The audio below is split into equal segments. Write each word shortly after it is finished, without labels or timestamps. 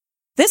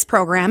This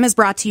program is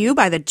brought to you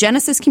by the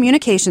Genesis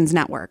Communications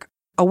Network,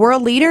 a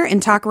world leader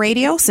in talk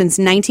radio since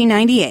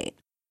 1998.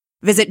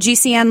 Visit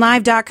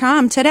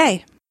GCNlive.com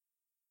today.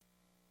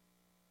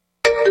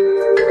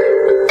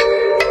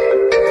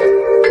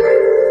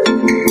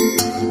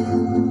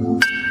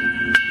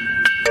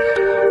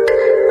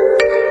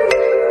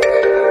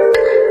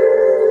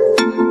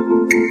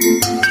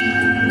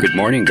 Good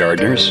morning,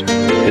 gardeners.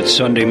 It's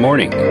Sunday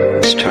morning.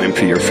 It's time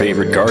for your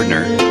favorite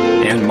gardener,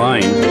 and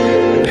mine,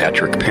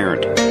 Patrick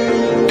Parent.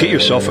 Get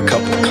yourself a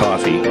cup of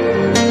coffee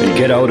and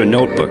get out a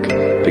notebook,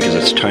 because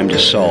it's time to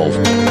solve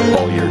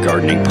all your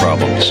gardening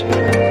problems.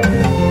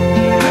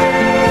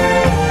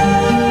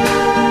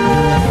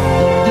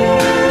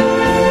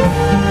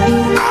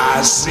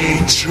 I see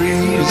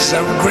trees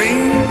of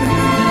green,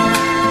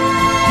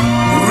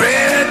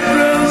 red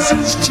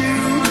roses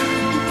too.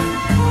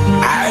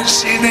 I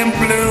see them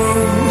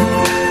bloom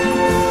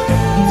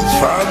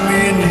for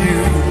me and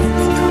you,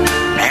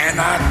 and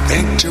I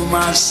think to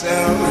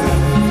myself,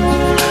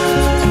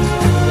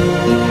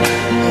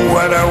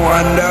 what a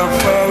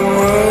wonderful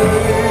world.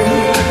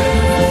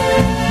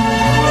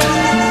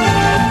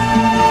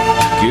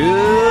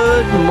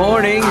 Good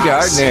morning,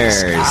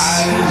 gardeners.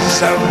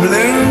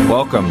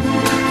 Welcome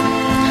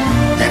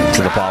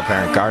to the Paul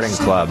Parent Garden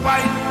Club.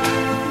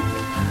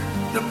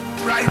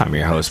 I'm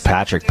your host,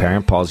 Patrick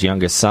Parent, Paul's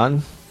youngest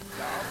son.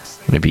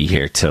 I'm going to be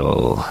here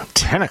till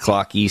 10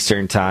 o'clock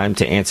Eastern Time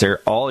to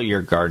answer all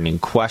your gardening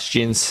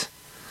questions.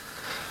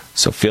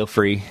 So feel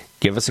free,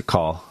 give us a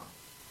call.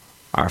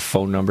 Our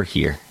phone number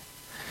here,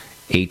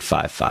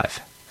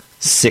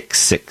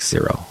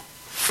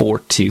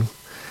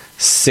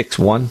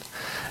 855-660-4261.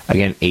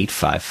 Again,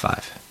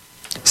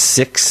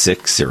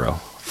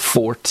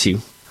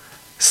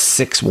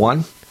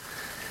 855-660-4261.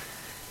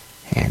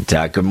 And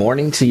good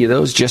morning to you,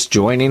 those just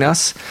joining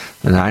us,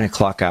 the 9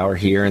 o'clock hour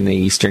here in the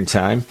Eastern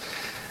Time.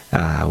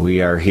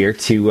 We are here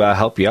to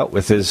help you out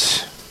with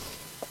as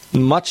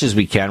much as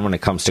we can when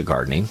it comes to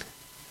gardening.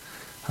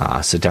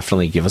 So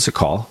definitely give us a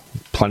call.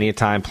 Plenty of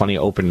time, plenty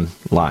of open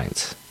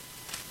lines.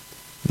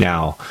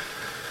 Now,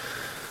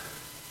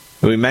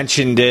 we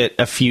mentioned it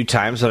a few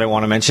times, but I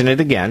want to mention it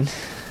again.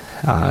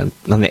 On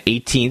the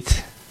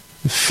 18th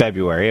of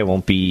February, it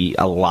won't be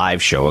a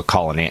live show, a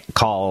call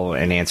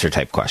and answer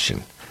type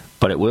question.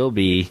 But it will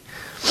be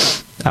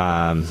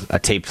a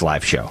taped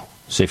live show.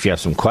 So if you have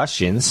some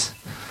questions,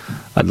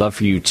 I'd love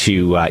for you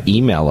to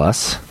email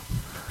us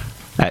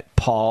at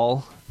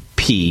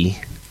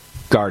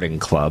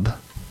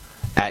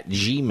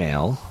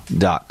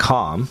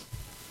paulpgardenclub@gmail.com.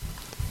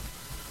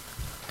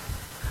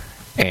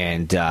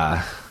 And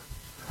I'd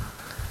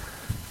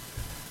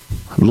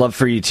love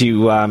for you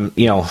to,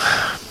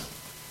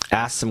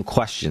 ask some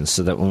questions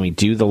so that when we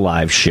do the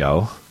live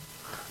show,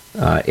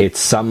 it's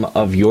some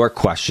of your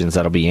questions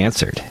that'll be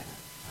answered.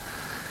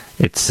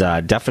 It's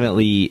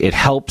definitely, it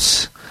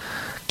helps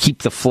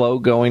keep the flow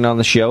going on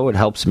the show. It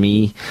helps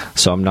me,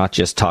 so I'm not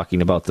just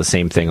talking about the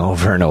same thing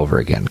over and over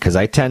again, because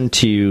I tend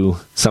to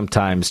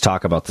sometimes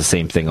talk about the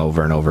same thing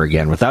over and over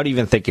again without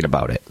even thinking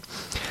about it.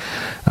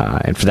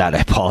 And for that, I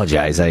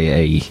apologize.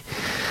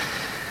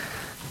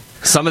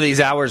 Some of these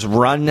hours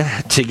run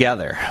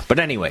together. But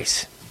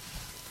anyways,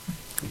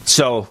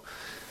 so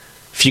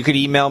if you could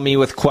email me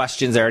with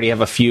questions, I already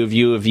have a few of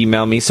you have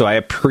emailed me, so I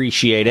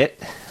appreciate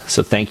it.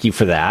 So thank you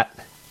for that.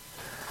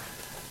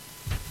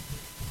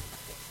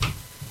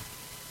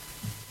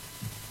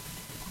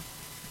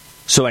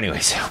 So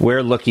anyways,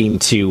 we're looking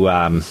to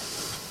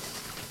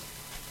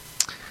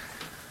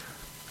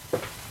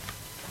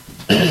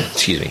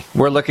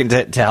we're looking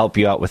to help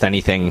you out with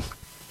anything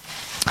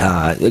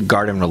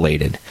garden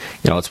related.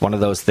 It's one of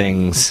those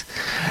things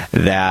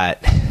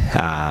that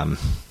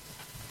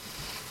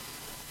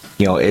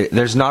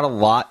there's not a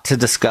lot to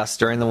discuss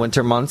during the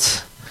winter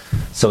months,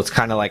 so it's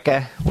kind of like,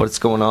 what's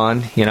going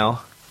on,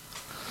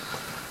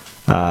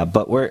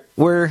 but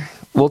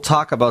we'll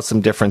talk about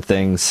some different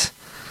things,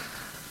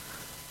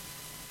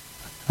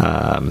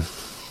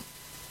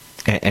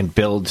 and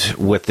build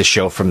with the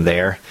show from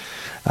there.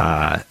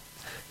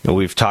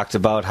 We've talked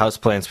about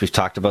houseplants, we've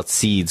talked about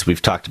seeds,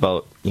 we've talked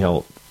about,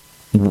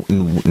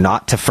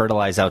 not to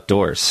fertilize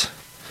outdoors.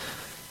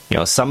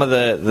 Some of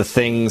the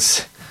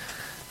things,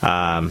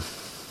 some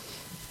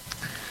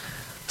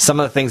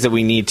of the things that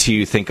we need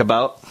to think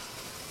about,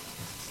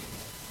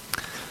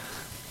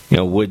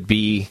 would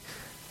be,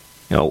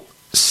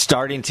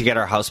 starting to get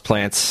our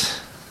houseplants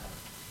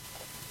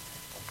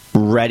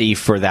ready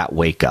for that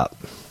wake up.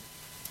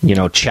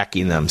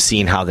 Checking them,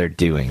 seeing how they're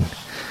doing.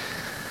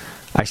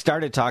 I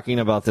started talking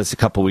about this a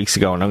couple weeks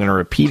ago, and I'm going to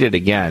repeat it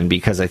again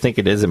because I think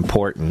it is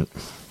important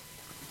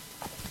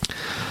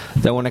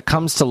that when it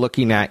comes to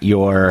looking at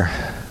your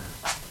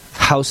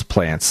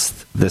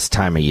houseplants this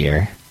time of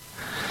year,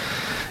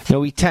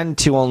 we tend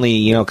to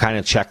only, kind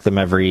of check them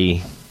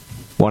every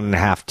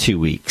 1.5, 2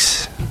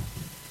 weeks.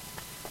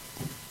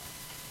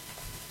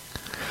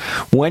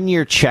 When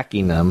you're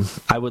checking them,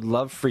 I would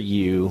love for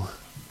you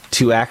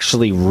to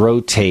actually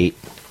rotate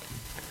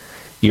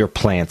your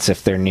plants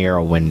if they're near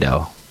a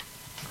window.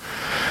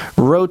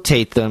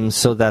 rotate them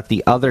so that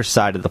the other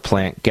side of the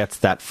plant gets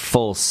that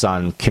full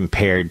sun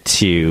compared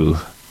to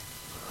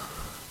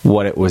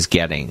what it was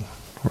getting,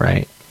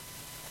 right?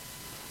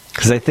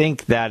 Because I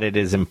think that it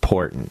is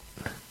important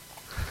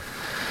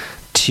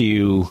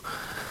to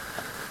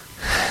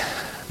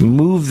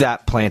move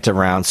that plant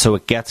around so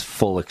it gets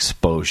full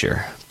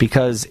exposure.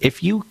 Because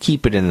if you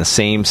keep it in the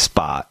same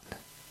spot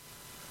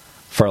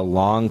for a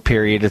long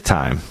period of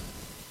time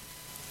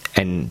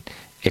and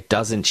it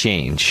doesn't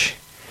change,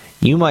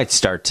 you might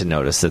start to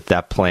notice that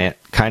that plant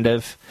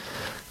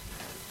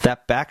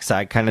that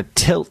backside kind of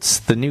tilts.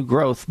 The new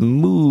growth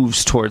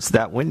moves towards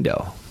that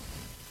window.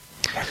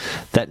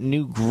 That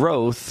new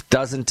growth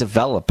doesn't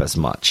develop as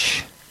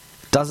much.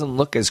 Doesn't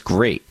look as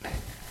great.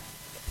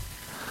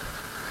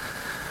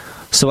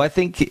 So I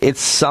think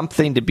it's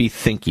something to be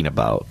thinking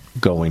about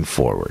going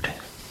forward.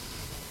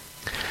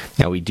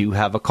 Now we do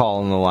have a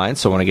call on the line,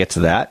 so I want to get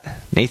to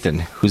that. Nathan,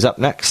 who's up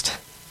next?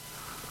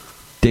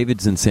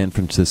 David's in San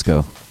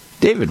Francisco.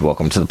 David,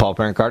 welcome to the Paul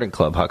Parent Garden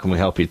Club. How can we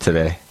help you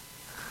today?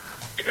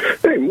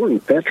 Hey, morning,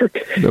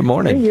 Patrick. Good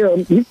morning.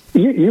 Hey,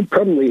 you're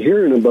probably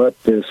hearing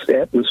about this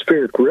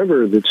atmospheric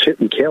river that's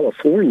hitting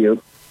California,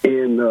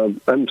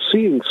 and I'm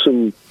seeing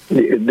some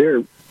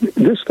there.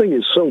 This thing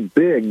is so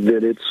big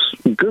that it's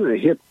going to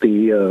hit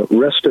the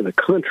rest of the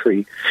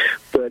country,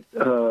 but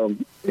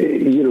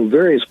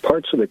various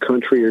parts of the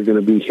country are going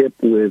to be hit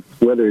with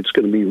whether it's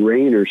going to be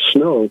rain or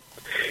snow,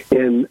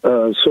 and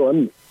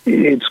so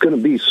it's going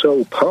to be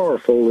so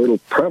powerful it'll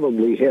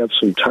probably have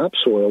some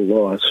topsoil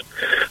loss.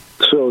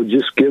 So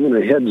just giving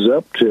a heads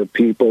up to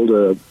people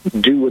to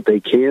do what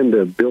they can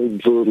to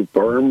build little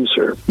berms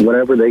or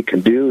whatever they can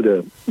do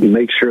to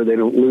make sure they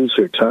don't lose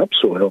their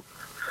topsoil.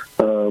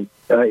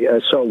 I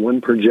saw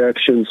one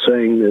projection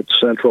saying that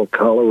central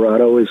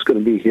Colorado is going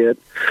to be hit.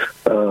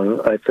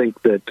 I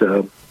think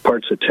that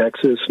parts of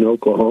Texas and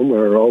Oklahoma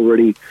are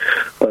already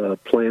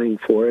planning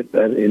for it,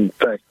 in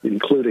fact,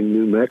 including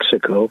New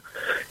Mexico.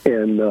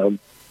 And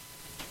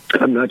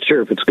I'm not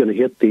sure if it's going to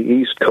hit the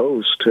East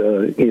Coast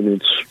in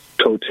its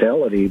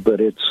totality,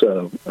 but it's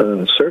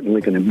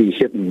certainly going to be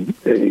hitting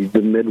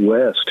the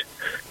Midwest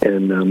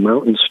and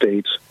mountain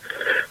states.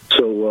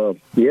 So,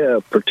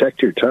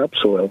 protect your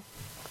topsoil.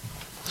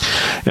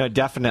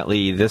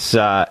 Definitely, this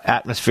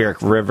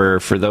atmospheric river,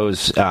 for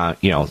those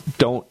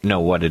don't know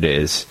what it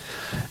is,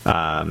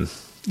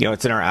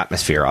 it's in our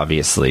atmosphere,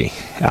 obviously.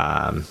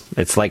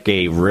 It's like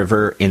a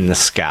river in the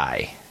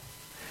sky,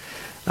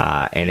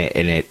 and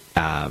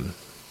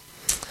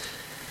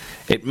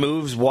it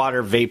moves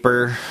water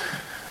vapor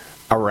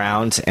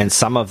around, and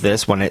some of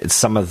this, when it's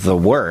some of the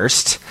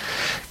worst,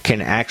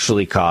 can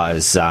actually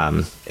cause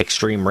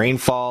extreme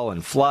rainfall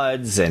and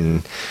floods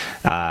and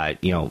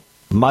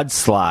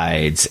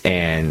mudslides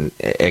and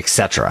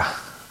etc.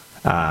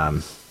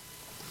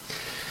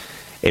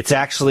 It's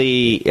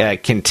actually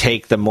can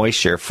take the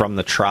moisture from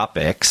the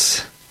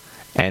tropics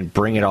and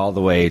bring it all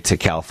the way to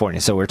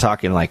California. So we're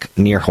talking like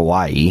near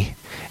Hawaii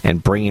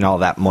and bringing all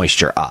that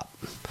moisture up.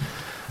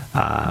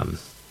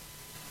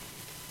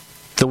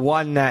 The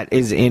one that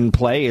is in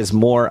play is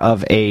more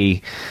of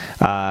a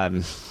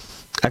I'd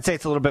say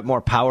it's a little bit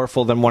more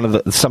powerful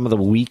than some of the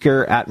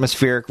weaker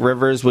atmospheric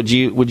rivers. Would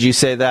you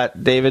say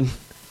that, David?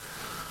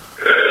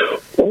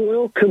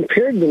 Well,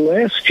 compared to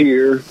last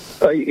year,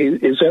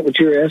 is that what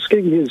you're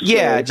asking?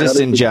 Just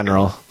in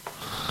general.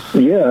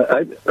 Yeah,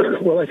 I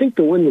think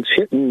the one that's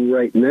hitting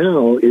right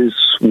now is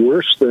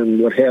worse than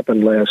what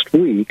happened last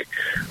week.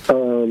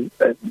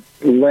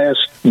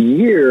 Last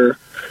year,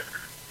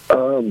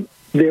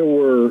 there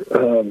were,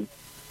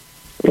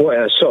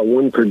 I saw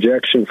one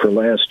projection for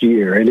last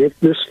year, and if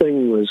this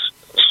thing was,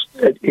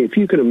 if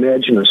you can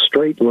imagine a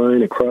straight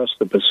line across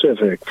the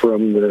Pacific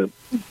from the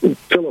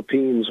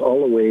Philippines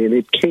all the way, and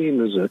it came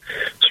as a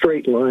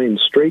straight line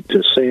straight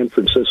to San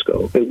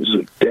Francisco. It was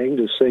the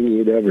dangest thing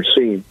you'd ever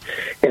seen.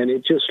 And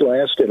it just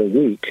lasted a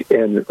week,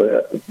 and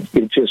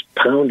it just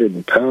pounded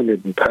and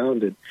pounded and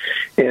pounded.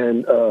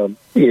 And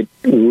there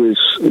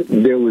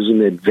was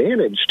an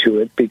advantage to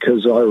it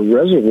because our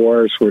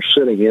reservoirs were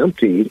sitting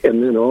empty,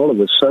 and then all of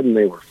a sudden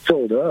they were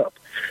filled up.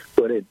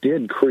 But it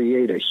did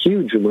create a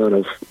huge amount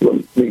of,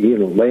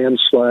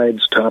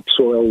 landslides,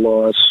 topsoil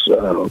loss,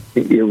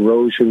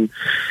 erosion,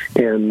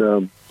 and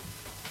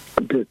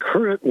the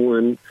current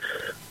one,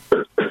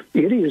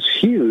 it is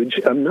huge.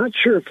 I'm not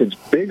sure if it's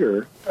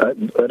bigger,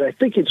 but I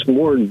think it's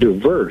more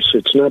diverse.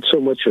 It's not so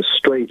much a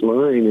straight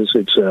line as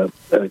it's a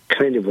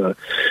kind of a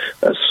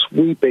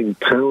sweeping,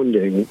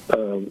 pounding,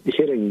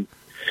 hitting.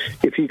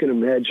 If you can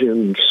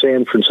imagine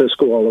San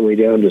Francisco all the way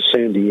down to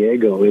San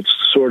Diego, it's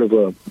sort of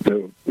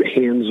the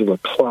hands of a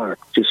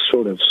clock, just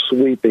sort of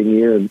sweeping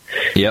in.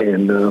 Yep.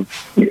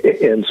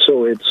 And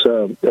so it's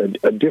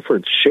a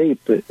different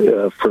shape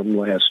from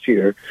last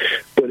year,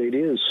 but it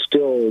is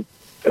still.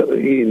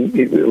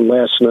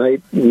 Last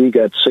night we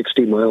got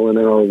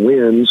 60-mile-an-hour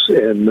winds,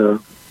 and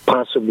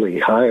possibly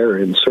higher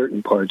in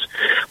certain parts.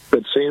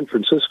 But San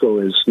Francisco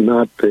is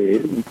not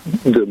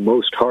the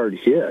most hard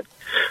hit.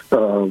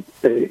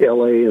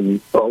 L.A.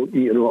 and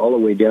all the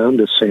way down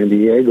to San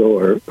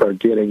Diego are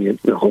getting it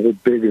in a whole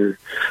bigger,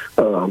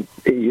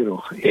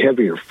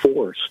 heavier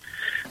force.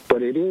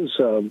 But it is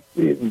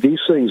these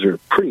things are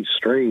pretty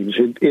strange.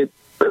 It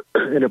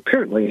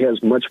apparently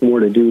has much more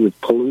to do with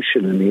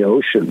pollution in the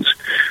oceans.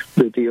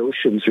 That the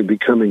oceans are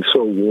becoming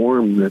so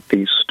warm that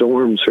these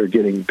storms are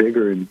getting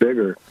bigger and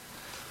bigger.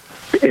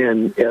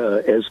 And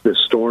as the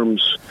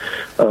storms,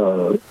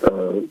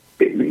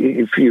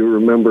 if you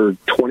remember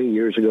 20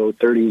 years ago,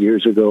 30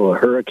 years ago, a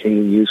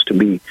hurricane used to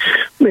be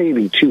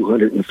maybe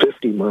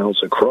 250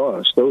 miles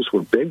across. Those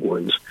were big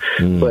ones.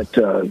 But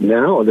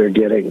now they're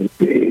getting,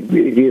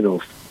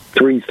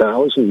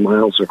 3,000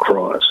 miles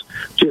across.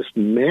 Just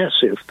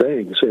massive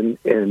things. And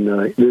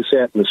this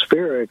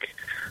atmospheric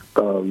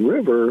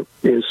river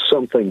is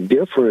something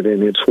different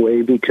in its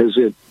way because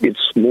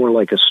it's more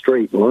like a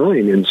straight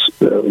line, and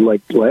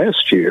like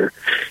last year,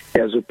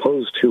 as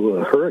opposed to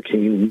a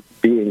hurricane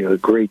being a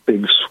great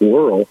big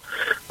swirl,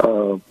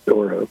 or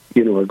a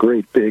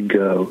great big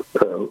a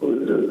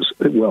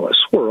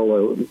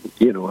swirl,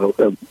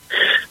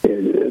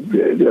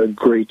 a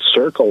great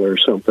circle or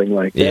something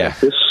like that.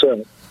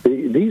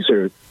 These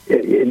are.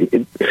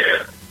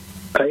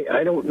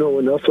 I don't know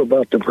enough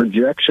about the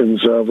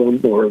projections of them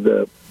or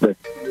the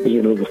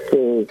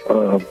full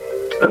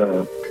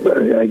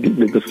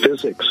the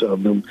physics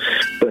of them,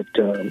 but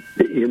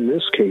in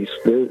this case,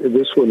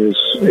 this one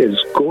is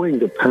going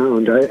to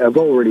pound. I've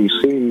already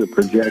seen the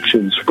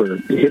projections for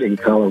hitting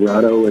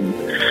Colorado and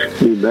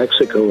New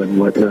Mexico and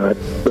whatnot,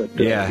 but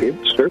it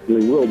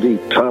certainly will be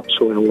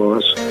topsoil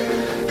loss.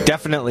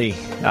 Definitely.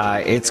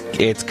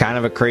 It's kind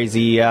of a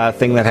crazy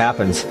thing that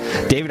happens.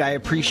 David, I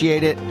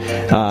appreciate it.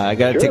 I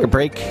got to take a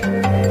break.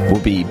 We'll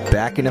be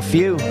back in a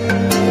few.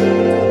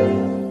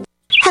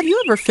 Have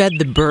you ever fed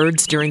the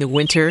birds during the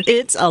winter?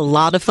 It's a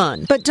lot of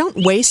fun. But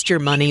don't waste your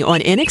money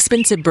on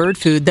inexpensive bird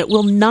food that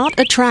will not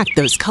attract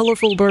those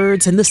colorful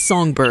birds and the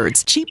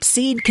songbirds. Cheap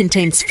seed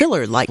contains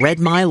filler like red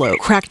milo,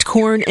 cracked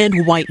corn,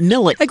 and white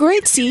millet. A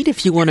great seed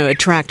if you want to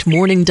attract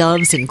mourning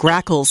doves and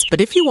grackles.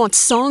 But if you want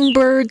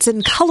songbirds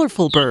and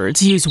colorful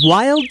birds, use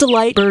Wild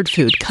Delight Bird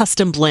Food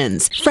Custom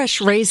Blends.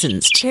 Fresh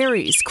raisins,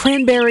 cherries,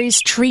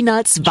 cranberries, tree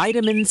nuts,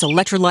 vitamins,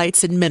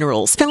 electrolytes, and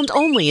minerals. Found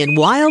only in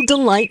Wild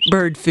Delight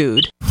Bird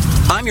Food.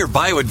 I'm your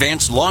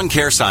BioAdvanced lawn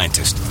care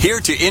scientist, here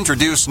to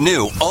introduce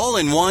new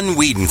all-in-one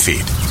weed and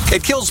feed.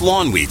 It kills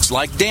lawn weeds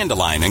like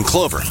dandelion and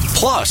clover.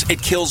 Plus,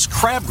 it kills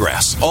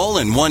crabgrass, all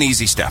in one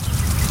easy step.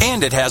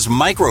 And it has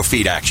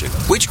microfeed action,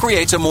 which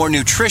creates a more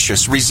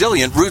nutritious,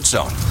 resilient root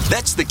zone.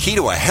 That's the key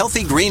to a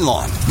healthy green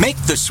lawn. Make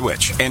the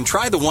switch and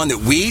try the one that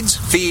weeds,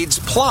 feeds,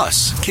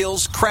 plus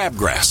kills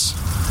crabgrass.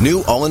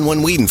 New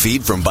all-in-one weed and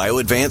feed from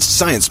BioAdvanced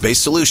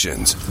science-based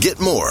solutions. Get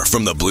more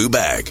from the blue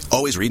bag.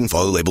 Always read and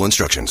follow label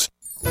instructions.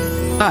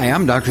 Hi,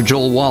 I'm Dr.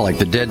 Joel Wallach,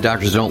 the Dead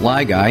Doctors Don't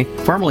Lie guy,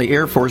 formerly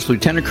Air Force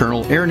Lieutenant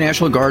Colonel, Air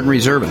National Guard and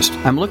Reservist.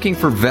 I'm looking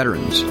for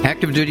veterans,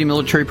 active duty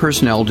military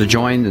personnel to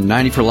join the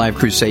 90 for Life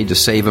crusade to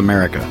save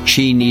America.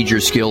 She needs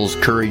your skills,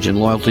 courage, and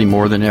loyalty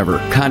more than ever.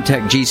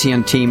 Contact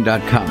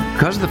GCNteam.com.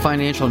 Because of the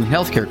financial and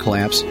healthcare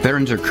collapse,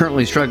 veterans are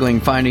currently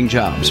struggling finding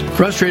jobs.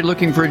 Frustrated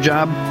looking for a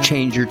job?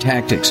 Change your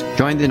tactics.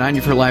 Join the 90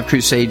 for Life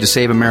crusade to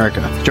save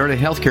America. Start a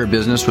healthcare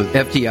business with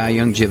FDI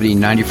Youngevity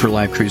 90 for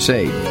Life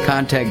crusade.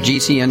 Contact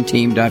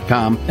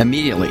GCNteam.com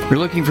immediately. We're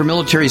looking for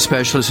military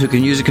specialists who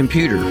can use a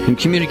computer, can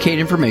communicate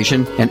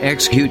information, and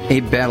execute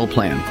a battle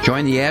plan.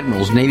 Join the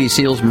admirals, Navy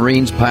SEALs,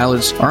 Marines,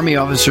 pilots, Army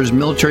officers,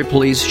 military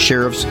police,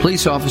 sheriffs,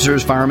 police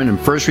officers, firemen, and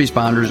first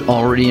responders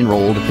already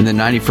enrolled in the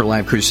 90 for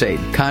Life crusade.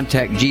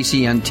 Contact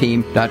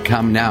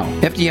GCNteam.com now.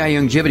 FDI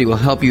Youngevity will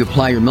help you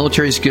apply your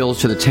military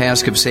skills to the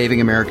task of saving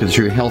America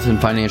through health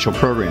and financial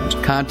programs.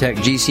 Contact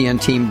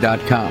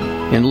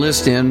GCNteam.com.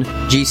 Enlist in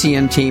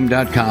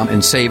GCNteam.com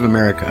and save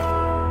America.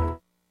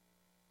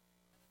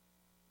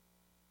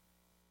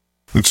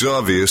 It's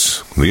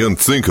obvious. The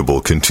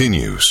unthinkable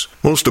continues.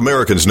 Most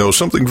Americans know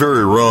something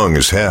very wrong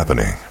is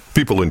happening.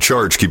 People in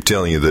charge keep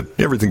telling you that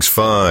everything's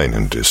fine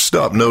and to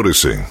stop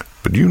noticing.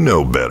 But you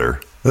know better.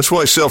 That's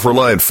why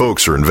self-reliant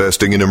folks are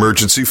investing in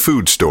emergency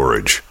food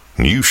storage.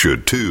 And you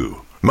should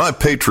too. My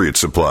Patriot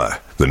Supply,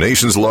 the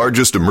nation's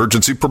largest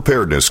emergency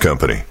preparedness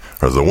company,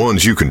 are the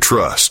ones you can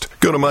trust.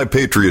 Go to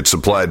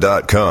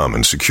MyPatriotSupply.com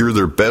and secure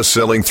their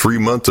best-selling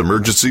 3-month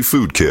emergency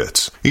food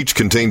kits. Each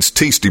contains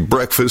tasty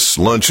breakfasts,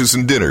 lunches,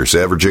 and dinners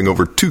averaging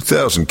over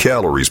 2,000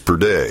 calories per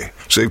day.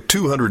 Save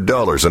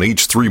 $200 on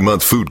each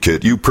 3-month food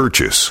kit you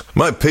purchase.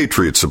 My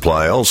Patriot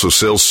Supply also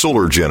sells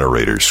solar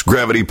generators,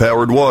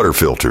 gravity-powered water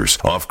filters,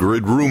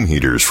 off-grid room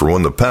heaters for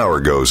when the power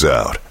goes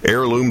out,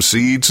 heirloom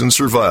seeds, and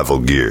survival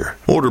gear.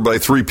 Order by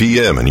 3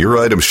 p.m. and your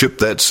items ship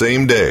that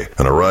same day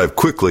and arrive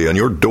quickly on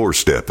your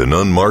doorstep in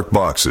unmarked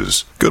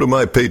boxes. Go to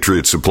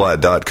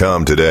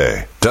MyPatriotSupply.com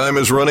today. Time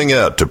is running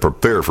out to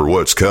prepare for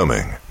what's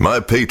coming.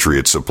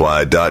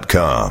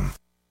 MyPatriotSupply.com.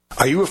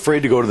 Are you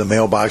afraid to go to the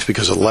mailbox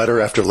because of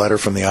letter after letter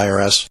from the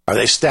IRS? Are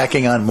they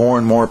stacking on more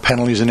and more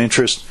penalties and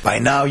interest? By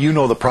now, you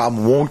know the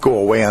problem won't go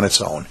away on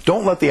its own.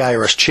 Don't let the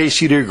IRS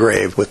chase you to your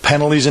grave with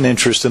penalties and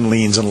interest and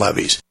liens and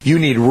levies. You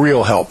need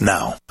real help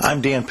now.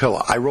 I'm Dan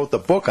Pilla. I wrote the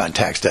book on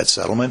tax debt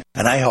settlement,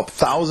 and I help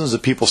thousands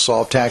of people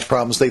solve tax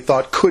problems they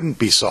thought couldn't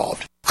be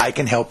solved. I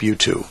can help you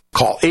too.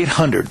 Call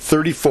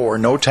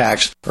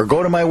 800-34-NO-TAX or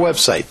go to my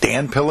website,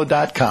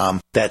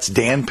 danpilla.com. That's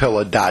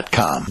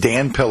danpilla.com.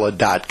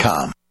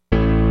 danpilla.com.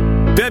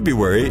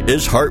 February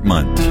is Heart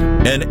Month,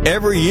 and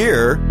every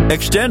year,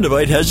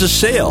 Extendivite has a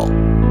sale.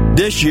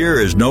 This year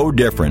is no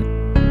different.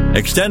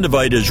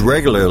 Extendivite is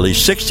regularly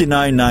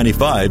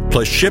 $69.95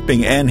 plus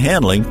shipping and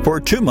handling for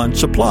a 2-month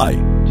supply.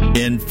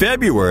 In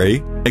February,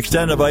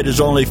 Extendivite is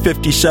only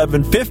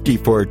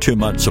 $57.50 for a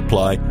 2-month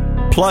supply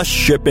plus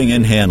shipping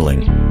and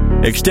handling.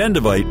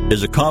 Extendivite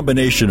is a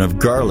combination of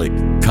garlic,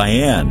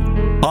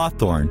 cayenne,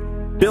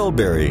 hawthorn,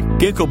 bilberry,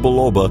 ginkgo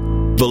biloba,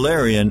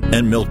 valerian,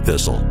 and milk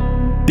thistle.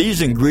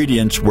 These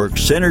ingredients work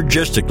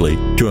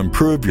synergistically to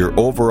improve your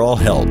overall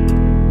health.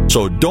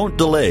 So don't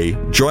delay.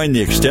 Join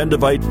the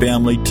Extendivite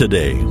family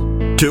today.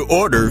 To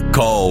order,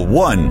 call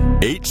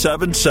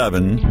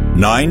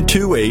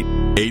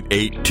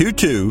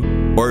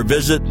 1-877-928-8822 or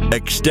visit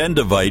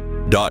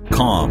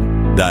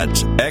extendivite.com.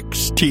 That's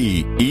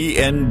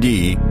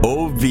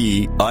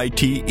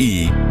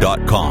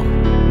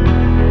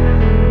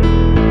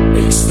XTENDOVITE.com.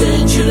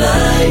 Extend your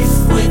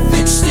life with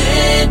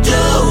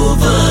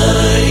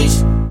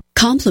Extendovite.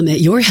 Complement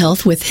your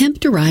health with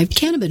hemp-derived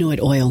cannabinoid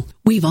oil.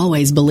 We've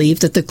always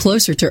believed that the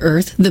closer to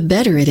Earth, the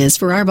better it is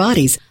for our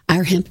bodies.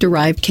 Our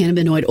hemp-derived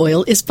cannabinoid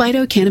oil is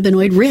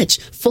phytocannabinoid-rich,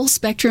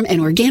 full-spectrum,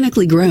 and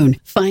organically grown.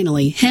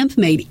 Finally, hemp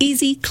made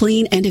easy,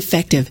 clean, and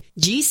effective.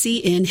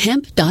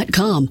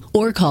 GCNhemp.com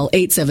or call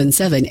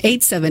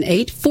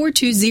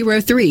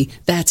 877-878-4203.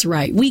 That's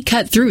right, we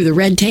cut through the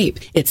red tape.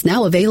 It's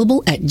now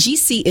available at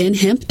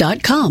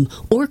GCNhemp.com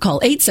or call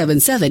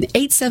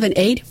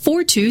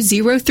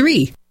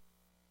 877-878-4203.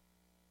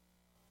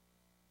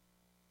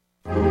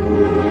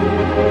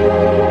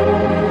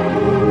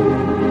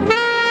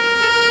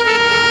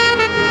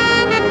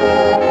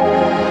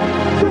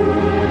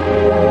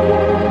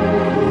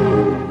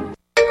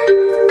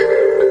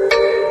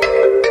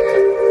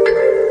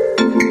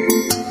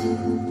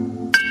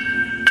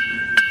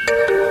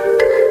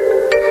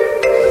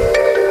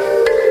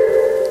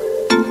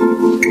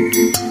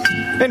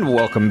 And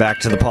welcome back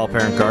to the Paul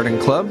Parent Garden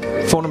Club.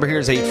 Phone number here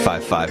is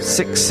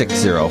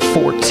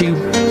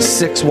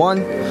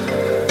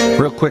 855-660-4261.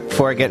 Real quick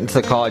before I get into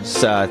the call,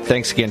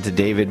 thanks again to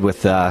David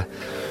with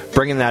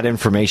bringing that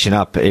information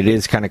up. It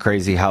is kind of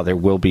crazy how there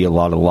will be a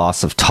lot of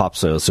loss of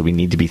topsoil, so we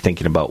need to be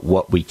thinking about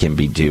what we can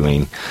be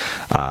doing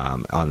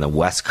on the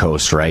West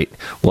Coast, right?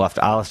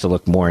 I'll have to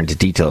look more into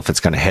detail if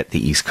it's going to hit the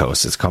East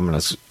Coast. It's coming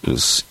as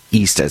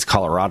east as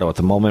Colorado at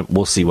the moment.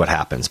 We'll see what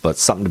happens, but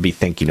something to be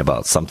thinking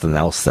about, something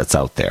else that's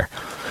out there.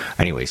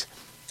 Anyways,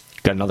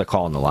 got another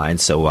call on the line,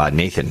 so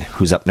Nathan,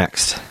 who's up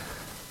next?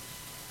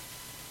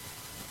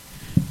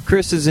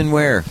 Chris is in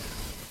where?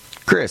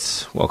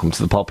 Chris, welcome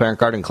to the Paul Parent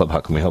Garden Club. How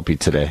can we help you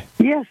today?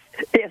 Yes,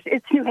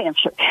 it's New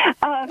Hampshire. Right.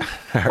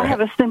 I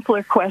have a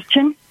simpler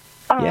question.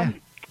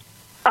 I'm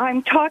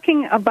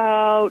talking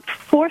about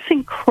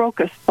forcing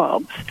crocus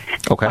bulbs.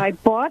 Okay. I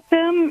bought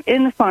them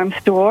in the farm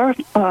store,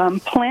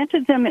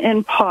 planted them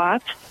in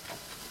pots,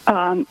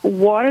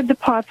 watered the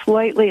pots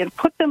lightly, and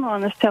put them on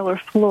the cellar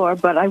floor.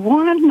 But I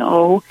want to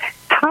know,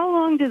 how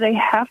long do they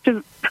have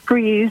to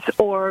freeze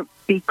or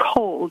be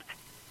cold,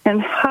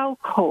 and how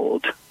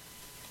cold?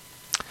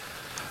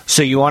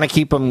 So you want to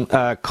keep them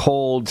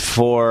cold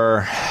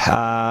for,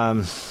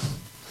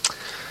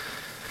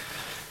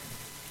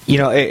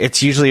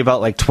 it's usually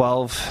about like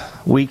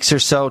 12 weeks or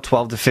so,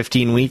 12 to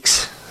 15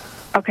 weeks.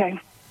 Okay.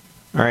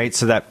 All right,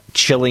 so that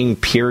chilling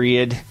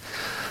period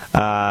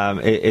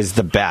is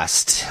the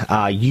best.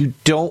 You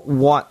don't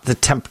want the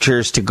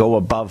temperatures to go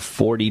above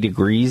 40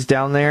 degrees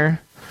down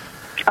there.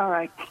 All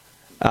right.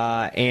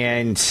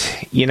 And,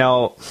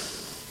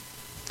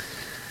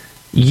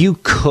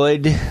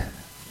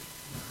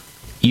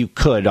 you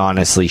could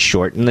honestly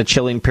shorten the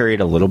chilling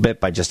period a little bit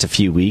by just a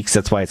few weeks.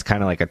 That's why it's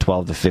kind of like a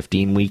 12 to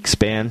 15 week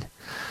span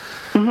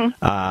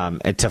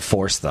and to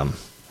force them.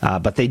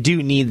 But they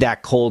do need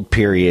that cold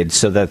period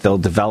so that they'll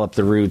develop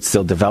the roots.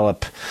 They'll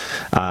develop,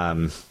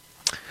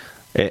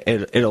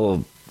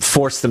 it'll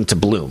force them to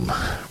bloom,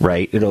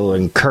 right? It'll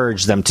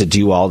encourage them to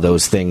do all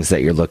those things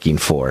that you're looking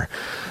for.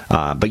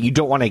 But you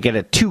don't want to get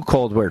it too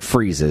cold where it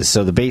freezes.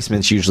 So the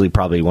basement's usually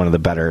probably one of the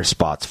better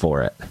spots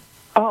for it.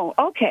 Oh,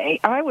 okay.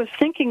 I was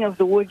thinking of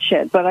the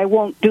woodshed, but I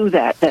won't do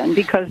that then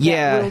because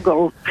that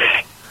will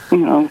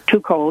go,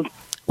 too cold.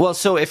 Well,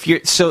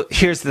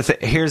 here's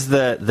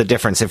the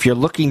difference. If you're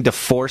looking to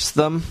force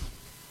them,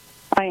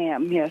 I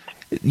am, yes.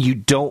 You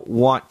don't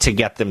want to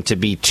get them to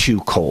be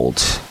too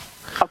cold.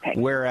 Okay.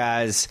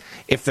 Whereas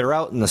if they're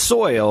out in the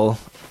soil,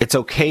 it's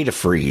okay to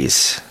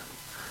freeze,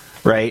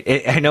 right?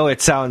 I know it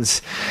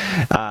sounds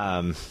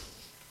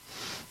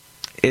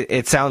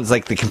it sounds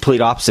like the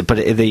complete opposite, but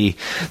the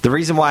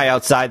reason why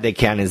outside they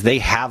can is they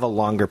have a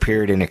longer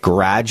period and it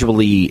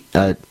gradually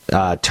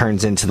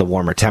turns into the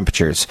warmer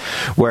temperatures.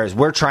 Whereas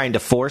we're trying to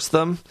force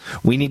them.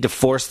 We need to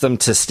force them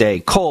to stay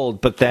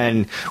cold, but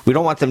then we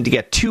don't want them to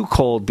get too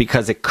cold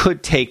because it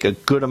could take a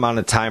good amount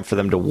of time for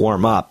them to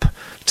warm up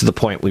to the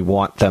point we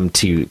want them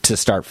to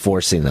start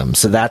forcing them.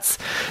 So that's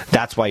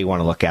why you want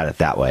to look at it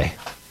that way.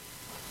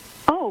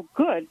 Oh,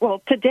 good.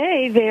 Well,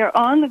 today they're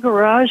on the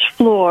garage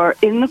floor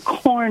in the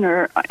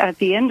corner at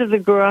the end of the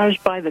garage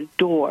by the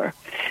door.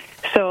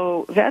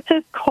 So that's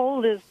as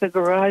cold as the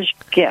garage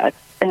gets,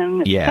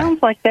 and it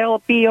sounds like they'll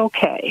be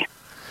okay.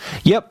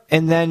 Yep,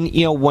 and then,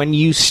 when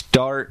you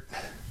start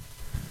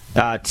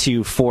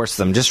to force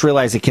them, just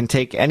realize it can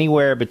take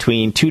anywhere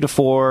between 2 to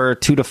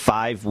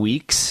 5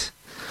 weeks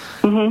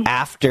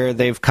after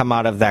they've come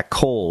out of that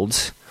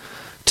cold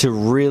to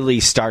really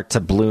start to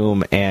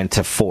bloom and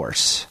to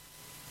force.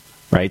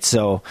 Right,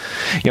 so,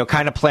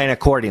 kind of plan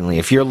accordingly.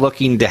 If you're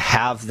looking to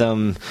have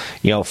them,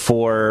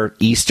 for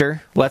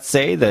Easter, let's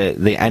say,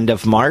 the end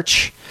of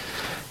March,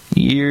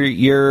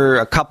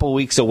 you're a couple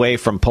weeks away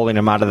from pulling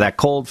them out of that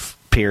cold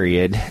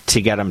period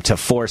to get them to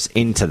force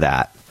into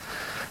that.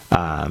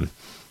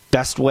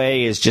 Best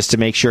way is just to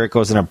make sure it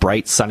goes in a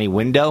bright, sunny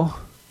window.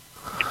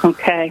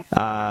 Okay.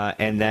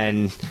 And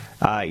then,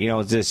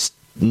 just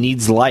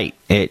needs light.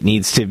 It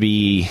needs to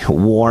be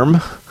warm.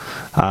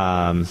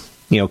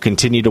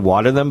 Continue to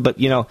water them. But,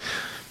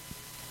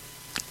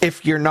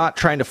 if you're not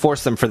trying to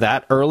force them for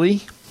that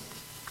early,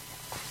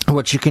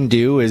 what you can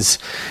do is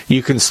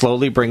you can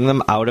slowly bring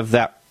them out of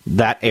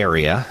that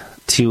area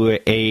to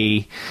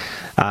a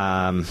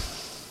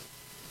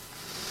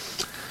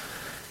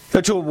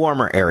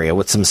warmer area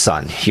with some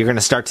sun. You're going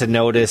to start to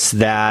notice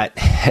that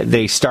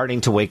they're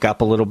starting to wake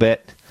up a little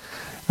bit.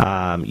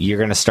 You're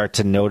going to start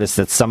to notice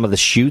that some of the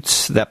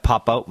shoots that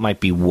pop out might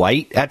be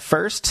white at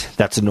first.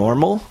 That's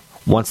normal.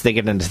 Once they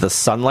get into the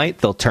sunlight,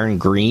 they'll turn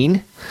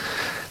green.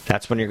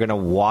 That's when you're going to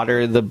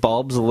water the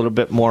bulbs a little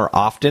bit more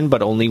often,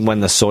 but only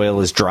when the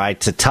soil is dry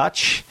to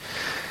touch.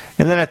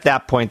 And then at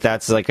that point,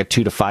 that's like a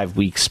 2 to 5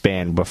 week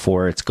span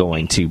before it's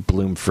going to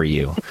bloom for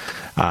you.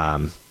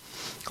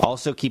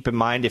 Also, keep in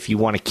mind, if you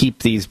want to keep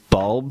these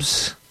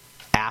bulbs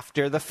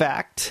after the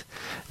fact,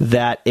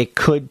 that it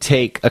could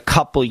take a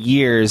couple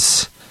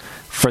years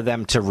for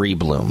them to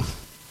rebloom,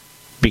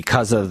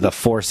 because of the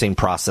forcing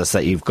process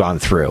that you've gone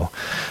through.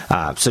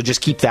 So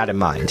just keep that in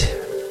mind.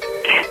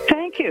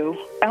 Thank you.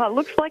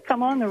 Looks like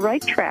I'm on the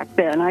right track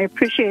then. I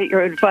appreciate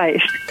your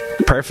advice.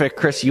 Perfect.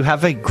 Chris, you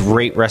have a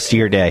great rest of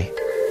your day.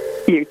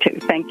 You too.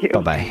 Thank you.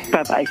 Bye-bye.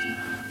 Bye-bye.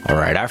 All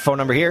right, our phone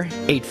number here,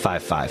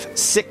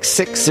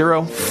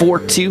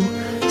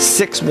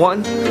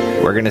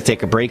 855-660-4261. We're going to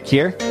take a break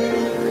here.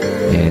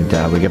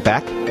 And we get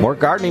back. More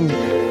gardening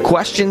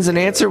questions and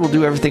answer. We'll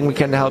do everything we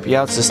can to help you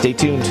out, so stay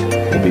tuned.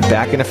 We'll be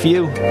back in a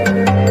few.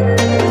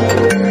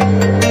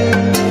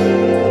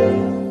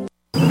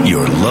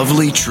 Your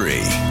lovely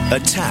tree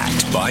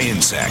attacked by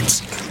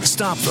insects.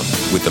 Stop them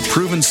with the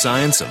proven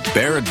science of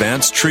Bayer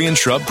Advanced Tree and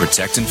Shrub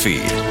Protect and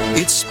Feed.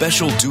 Its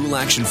special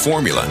dual-action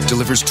formula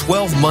delivers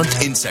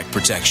 12-month insect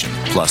protection.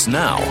 Plus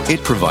now,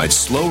 it provides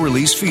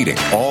slow-release feeding,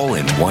 all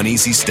in one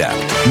easy step.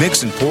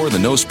 Mix and pour the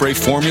no-spray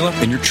formula,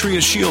 and your tree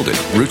is shielded,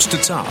 roots to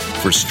top,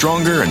 for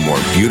stronger and more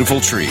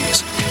beautiful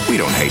trees. We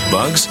don't hate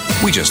bugs,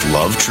 we just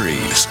love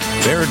trees.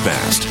 Bayer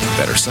Advanced.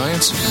 Better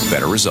science,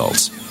 better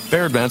results.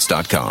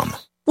 BayerAdvanced.com.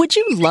 Would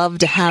you love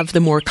to have the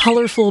more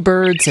colorful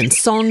birds and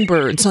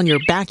songbirds on your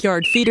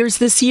backyard feeders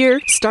this year?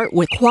 Start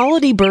with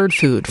quality bird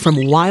food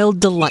from Wild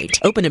Delight.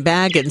 Open a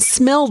bag and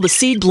smell the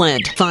seed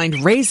blend.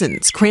 Find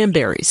raisins,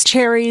 cranberries,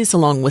 cherries,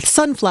 along with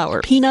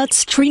sunflower,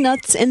 peanuts, tree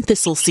nuts, and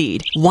thistle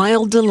seed.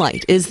 Wild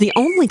Delight is the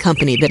only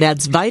company that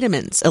adds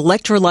vitamins,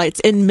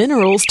 electrolytes, and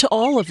minerals to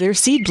all of their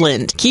seed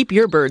blend. Keep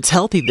your birds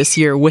healthy this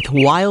year with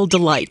Wild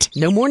Delight.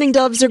 No mourning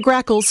doves or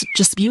grackles,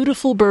 just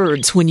beautiful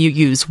birds when you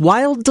use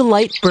Wild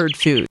Delight bird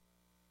food.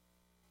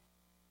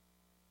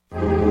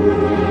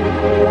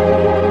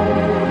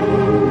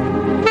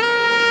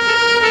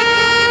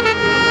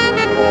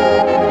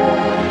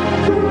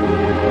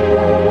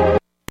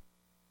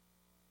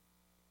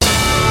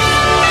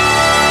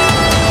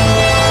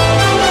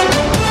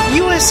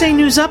 USA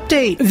News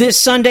Update. This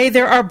Sunday,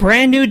 there are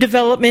brand new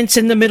developments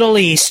in the Middle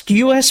East.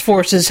 U.S.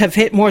 forces have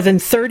hit more than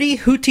 30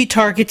 Houthi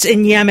targets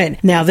in Yemen.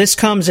 Now, this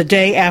comes a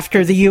day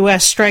after the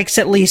U.S. strikes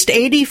at least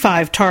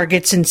 85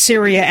 targets in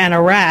Syria and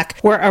Iraq,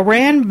 where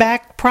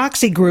Iran-backed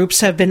proxy groups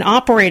have been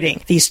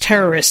operating. These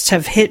terrorists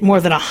have hit more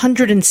than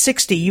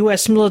 160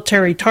 U.S.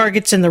 military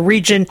targets in the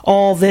region.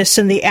 All this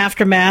in the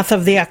aftermath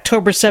of the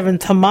October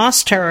 7th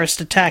Hamas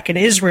terrorist attack in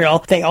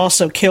Israel. They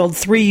also killed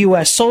 3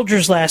 U.S.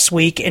 soldiers last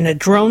week in a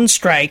drone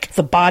strike.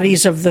 The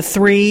bodies of the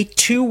 3,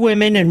 2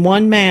 women and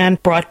 1 man,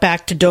 brought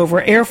back to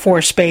Dover Air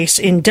Force Base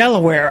in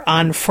Delaware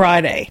on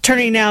Friday.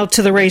 Turning now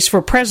to the race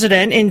for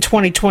president in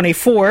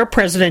 2024,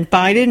 President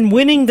Biden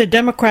winning the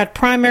Democrat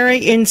primary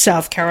in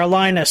South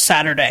Carolina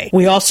Saturday.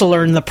 We also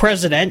learned the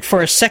president,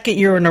 for a second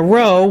year in a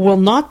row, will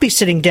not be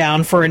sitting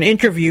down for an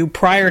interview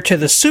prior to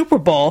the Super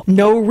Bowl.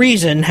 No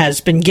reason has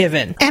been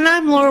given. And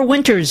I'm Laura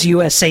Winters,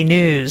 USA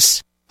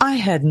News. I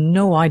had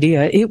no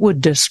idea it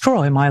would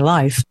destroy my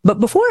life. But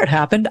before it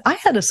happened, I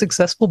had a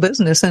successful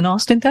business in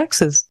Austin,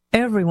 Texas.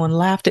 Everyone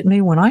laughed at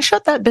me when I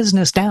shut that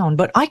business down,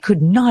 but I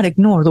could not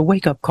ignore the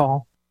wake-up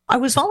call. I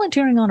was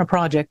volunteering on a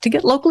project to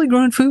get locally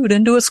grown food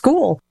into a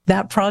school.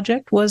 That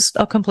project was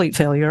a complete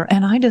failure,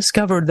 and I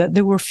discovered that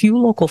there were few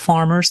local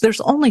farmers. There's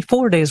only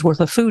 4 days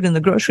worth of food in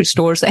the grocery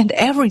stores, and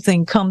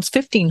everything comes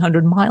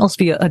 1,500 miles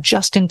via a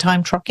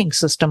just-in-time trucking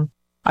system.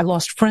 I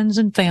lost friends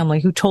and family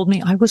who told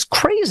me I was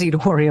crazy to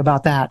worry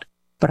about that,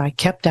 but I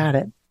kept at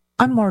it.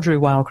 I'm Marjorie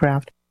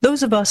Wildcraft.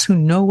 Those of us who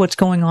know what's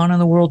going on in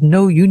the world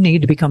know you need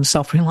to become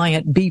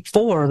self-reliant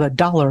before the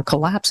dollar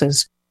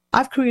collapses.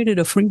 I've created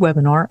a free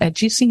webinar at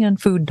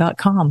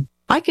gcnfood.com.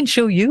 I can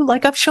show you,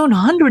 like I've shown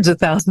hundreds of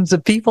thousands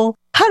of people,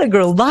 how to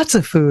grow lots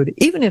of food,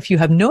 even if you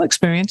have no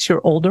experience,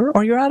 you're older,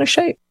 or you're out of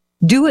shape.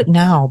 Do it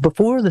now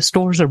before the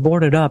stores are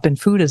boarded up and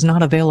food is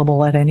not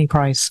available at any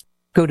price.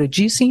 Go to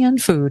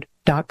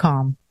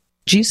gcnfood.com.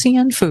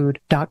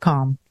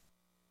 gcnfood.com.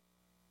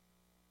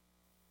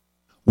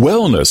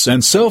 Wellness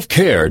and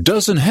self-care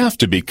doesn't have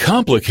to be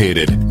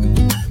complicated.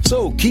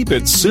 So keep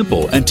it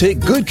simple and take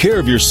good care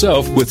of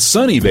yourself with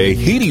Sunny Bay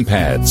heating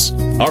pads.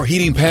 Our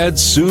heating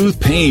pads soothe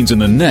pains in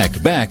the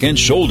neck, back, and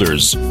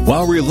shoulders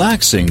while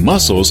relaxing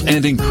muscles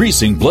and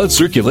increasing blood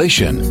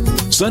circulation.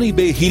 Sunny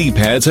Bay heating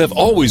pads have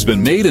always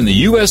been made in the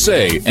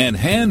USA and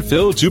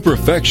hand-filled to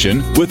perfection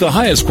with the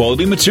highest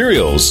quality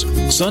materials.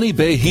 Sunny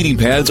Bay heating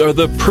pads are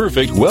the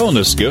perfect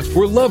wellness gift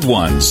for loved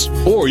ones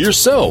or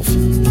yourself.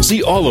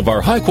 See all of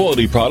our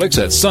high-quality products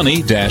at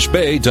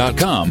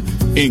sunny-bay.com,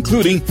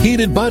 including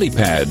heated body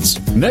pads,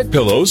 neck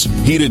pillows,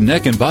 heated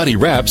neck and body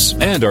wraps,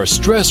 and our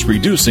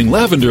stress-reducing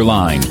lavender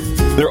line.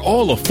 They're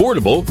all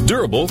affordable,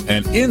 durable,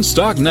 and in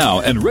stock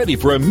now and ready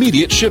for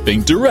immediate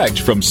shipping direct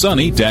from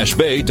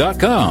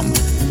sunny-bay.com.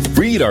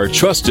 Read our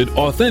trusted,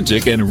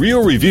 authentic, and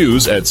real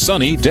reviews at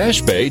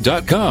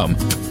sunny-bay.com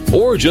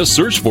or just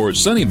search for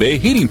Sunny Bay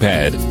Heating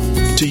Pad.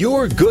 To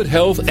your good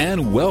health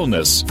and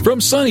wellness from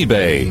Sunny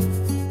Bay.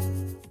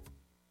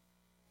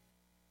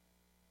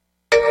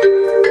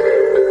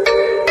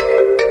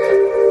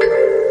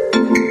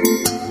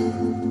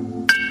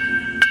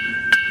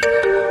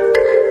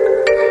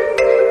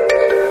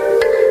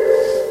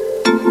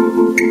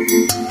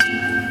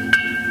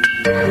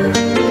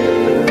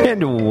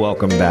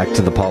 Welcome back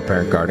to the Paul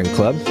Parent Garden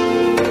Club.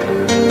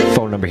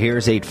 Phone number here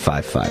is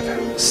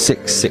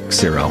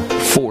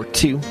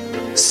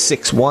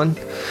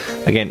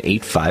 855-660-4261. Again,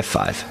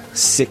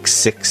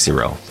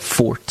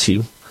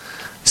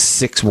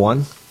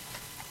 855-660-4261.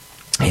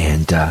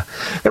 And got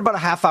about a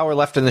half hour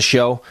left in the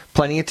show.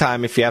 Plenty of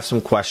time if you have some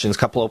questions.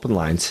 Couple open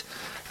lines.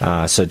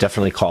 So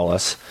definitely call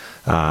us.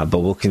 But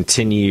we'll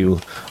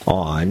continue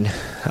on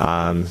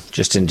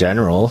just in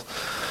general.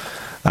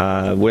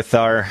 With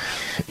our,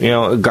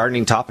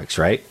 gardening topics,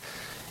 right?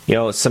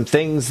 Some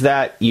things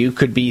that you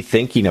could be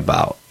thinking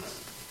about.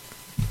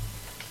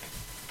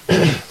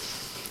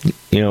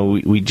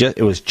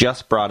 It was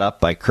just brought up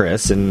by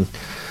Chris, and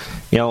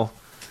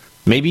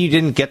maybe you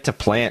didn't get to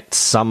plant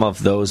some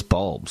of those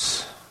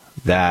bulbs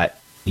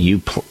that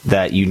you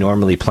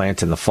normally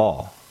plant in the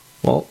fall.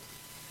 Well,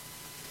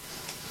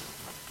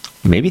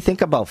 maybe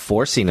think about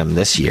forcing them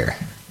this year.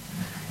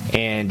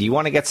 And you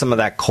want to get some of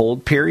that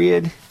cold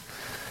period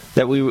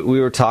that we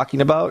were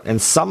talking about,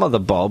 and some of the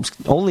bulbs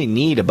only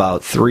need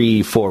about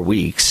 3-4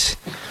 weeks,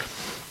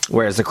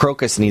 whereas the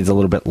crocus needs a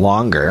little bit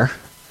longer.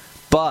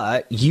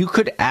 But you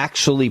could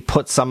actually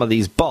put some of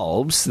these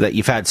bulbs that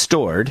you've had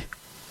stored,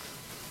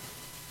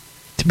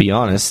 to be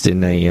honest,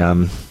 in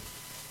a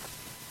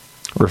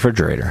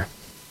refrigerator.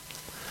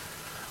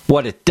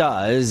 What it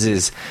does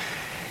is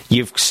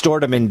you've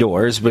stored them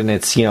indoors when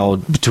it's,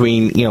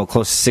 between,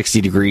 close to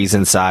 60 degrees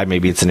inside.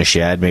 Maybe it's in a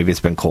shed. Maybe it's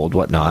been cold,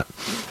 whatnot.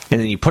 And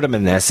then you put them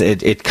in this.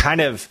 It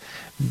kind of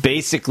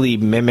basically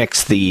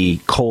mimics the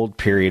cold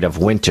period of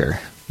winter.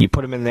 You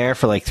put them in there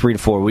for like 3 to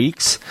 4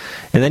 weeks,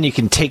 and then you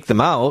can take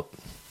them out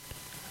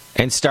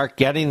and start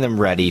getting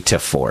them ready to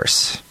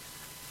force.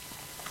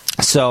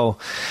 So,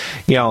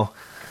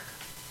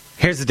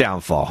 here's the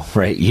downfall,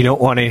 right? You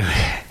don't want to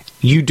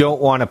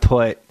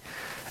put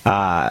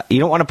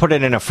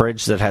it in a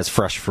fridge that has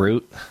fresh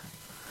fruit,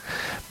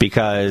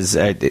 because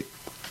the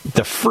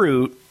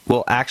fruit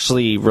will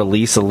actually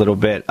release a little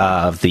bit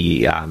of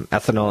the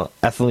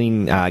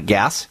ethylene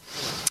gas,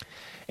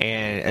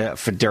 and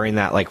during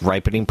that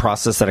ripening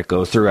process that it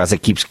goes through as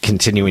it keeps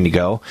continuing to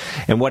go.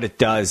 And what it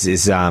does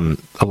is a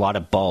lot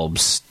of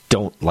bulbs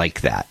don't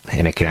like that,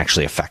 and it can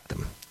actually affect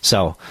them.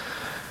 So,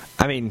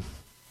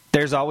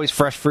 there's always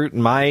fresh fruit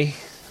in my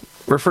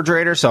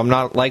refrigerator, so I'm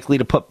not likely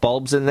to put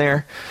bulbs in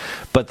there,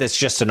 but that's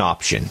just an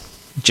option,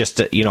 just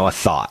a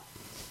thought.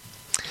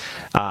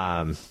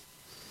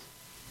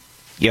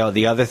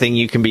 The other thing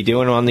you can be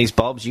doing on these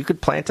bulbs, you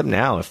could plant them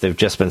now if they've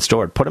just been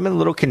stored. Put them in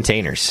little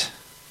containers.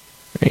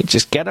 Right?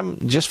 Just get them,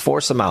 just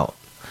force them out.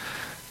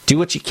 do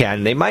what you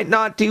can. They might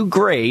not do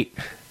great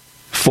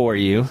for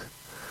you,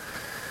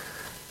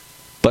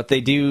 but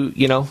they do,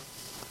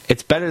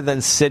 it's better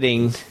than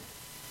sitting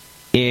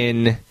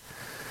in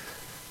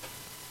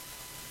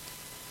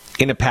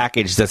a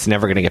package that's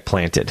never going to get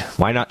planted.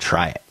 Why not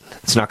try it?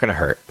 It's not going to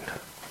hurt.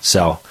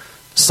 So,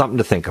 something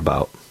to think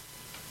about.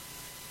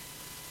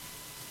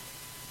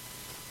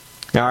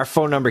 Now, our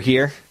phone number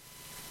here,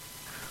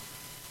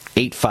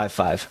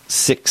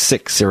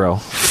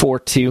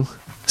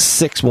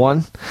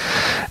 855-660-4261.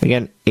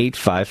 Again,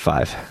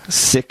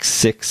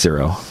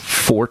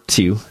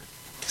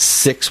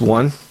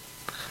 855-660-4261.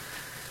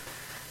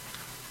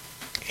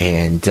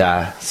 And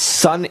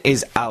sun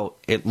is out.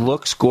 It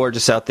looks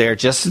gorgeous out there.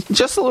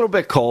 Just a little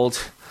bit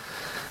cold.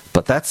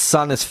 But that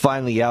sun is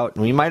finally out.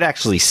 And we might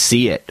actually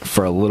see it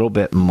for a little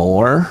bit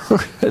more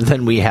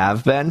than we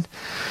have been.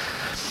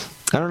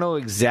 I don't know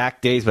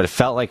exact days, but it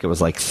felt like it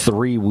was like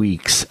 3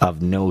 weeks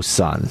of no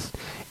sun.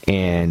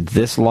 And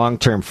this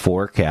long-term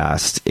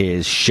forecast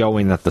is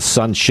showing that the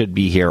sun should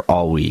be here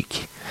all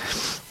week.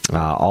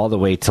 All the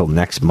way till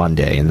next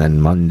Monday. And then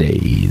Monday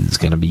is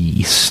going to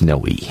be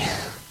snowy.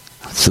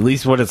 It's at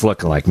least what it's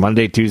looking like.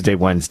 Monday, Tuesday,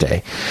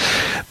 Wednesday.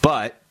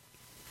 But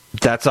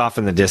that's off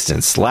in the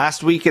distance.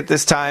 Last week at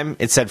this time,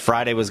 it said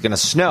Friday was going to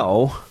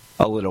snow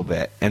a little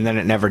bit. And then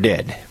it never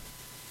did.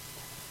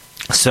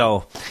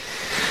 So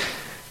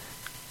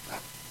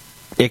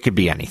it could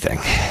be anything.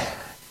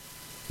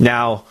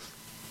 Now,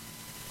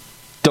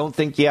 don't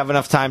think you have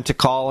enough time to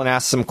call and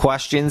ask some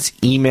questions.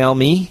 Email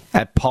me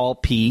at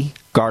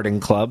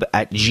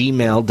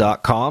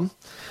paulpgardenclub@gmail.com.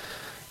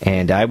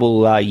 And I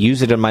will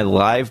use it in my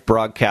live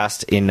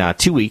broadcast in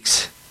 2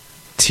 weeks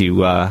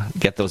to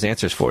get those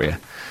answers for you.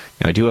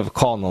 Now, I do have a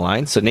call on the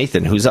line. So,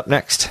 Nathan, who's up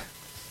next?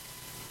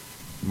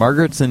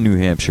 Margaret's in New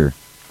Hampshire.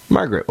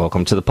 Margaret,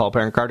 welcome to the Paul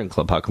Parent Garden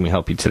Club. How can we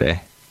help you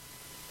today?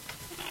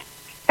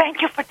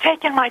 Thank you for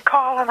taking my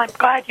call, and I'm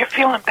glad you're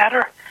feeling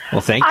better. Well,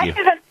 thank you.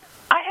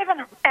 I have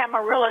an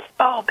amaryllis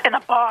bulb in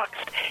a box.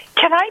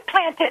 Can I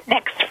plant it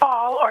next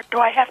fall, or do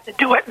I have to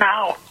do it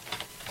now?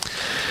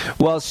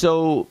 Well,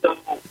 so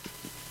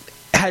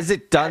has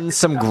it done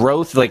some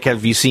growth? Like,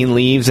 have you seen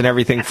leaves and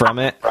everything from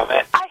it?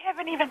 I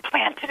haven't even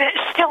planted it.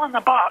 It's still in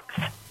the box.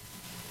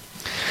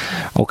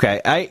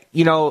 Okay.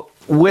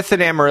 With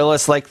an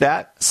amaryllis like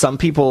that, some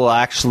people will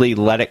actually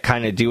let it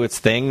kind of do its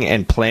thing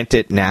and plant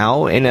it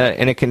now in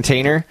a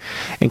container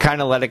and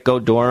kind of let it go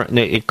dormant.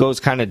 It goes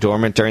kind of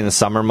dormant during the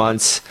summer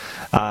months.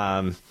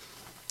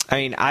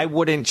 I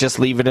wouldn't just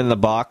leave it in the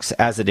box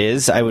as it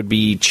is. I would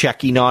be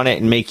checking on it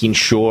and making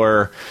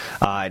sure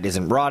it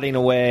isn't rotting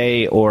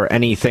away or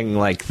anything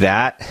like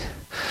that,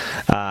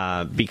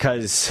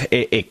 because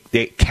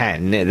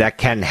that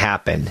can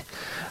happen.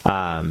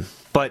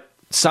 But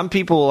some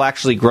people will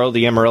actually grow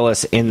the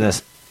amaryllis in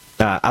the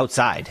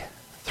outside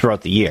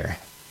throughout the year.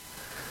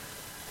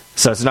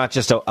 So it's not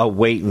just a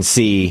wait and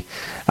see.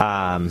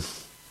 So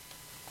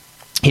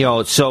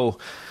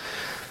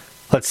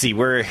let's see,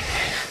 we're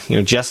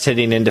just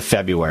hitting into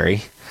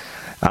February.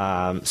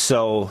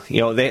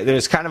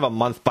 There's kind of a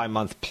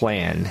month-by-month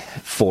plan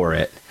for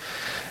it.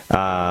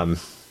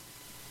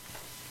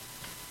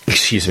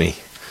 Excuse me.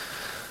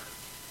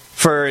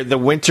 For the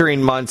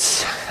wintering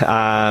months,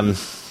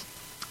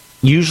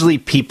 usually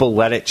people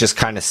let it just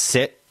kind of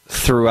sit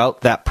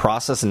throughout that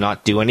process and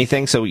not do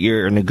anything. So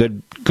you're in a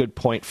good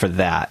point for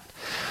that.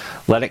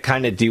 Let it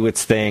kind of do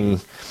its thing.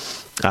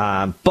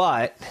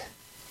 But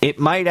it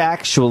might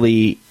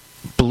actually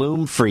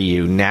bloom for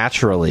you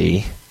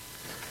naturally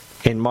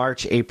in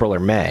March, April, or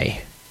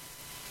May.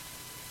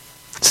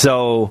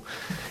 So,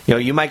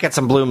 you might get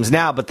some blooms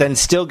now, but then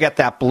still get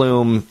that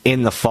bloom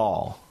in the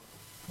fall.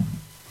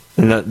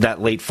 In that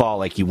late fall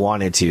like you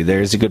wanted to.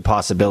 There's a good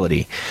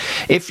possibility.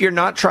 If you're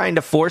not trying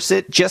to force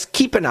it, just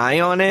keep an eye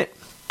on it.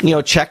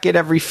 Check it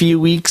every few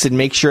weeks and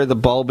make sure the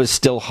bulb is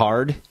still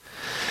hard.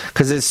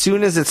 Because as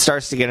soon as it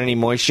starts to get any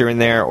moisture in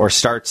there or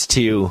starts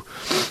to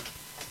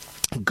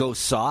go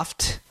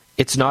soft,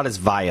 it's not as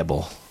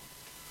viable.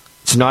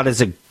 It's not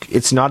as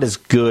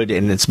good,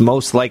 and it's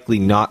most likely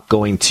not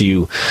going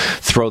to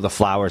throw the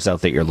flowers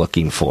out that you're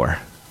looking for.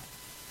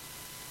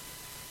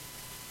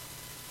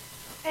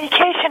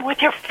 Vacation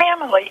with your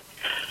family.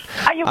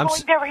 Are you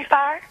going very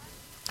far?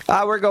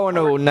 We're going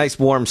to a nice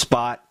warm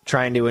spot,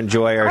 trying to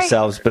enjoy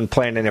ourselves. Been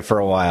planning it for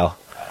a while.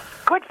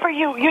 Good for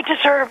you. You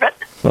deserve it.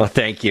 Well,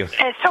 thank you.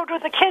 And so do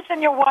the kids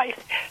and your wife.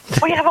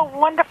 We have a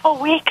wonderful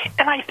week,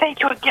 and I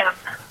thank you again.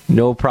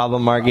 No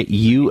problem, Margaret.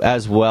 You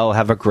as well.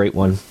 Have a great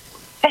one.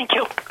 Thank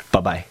you.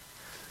 Bye-bye.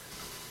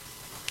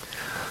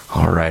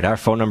 All right, our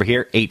phone number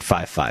here,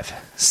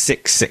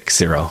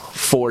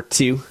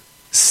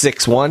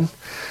 855-660-4261.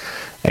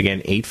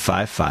 Again,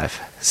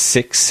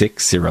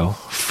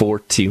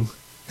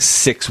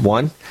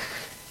 855-660-4261.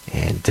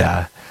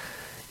 And,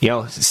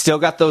 still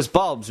got those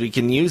bulbs. We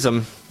can use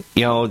them.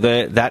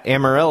 That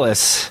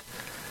amaryllis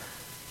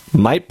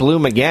might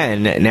bloom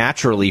again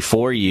naturally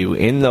for you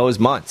in those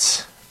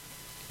months.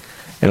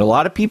 And a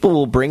lot of people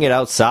will bring it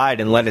outside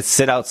and let it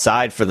sit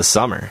outside for the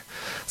summer.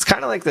 It's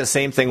kind of like the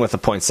same thing with the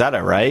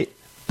poinsettia, right?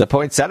 The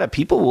poinsettia,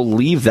 people will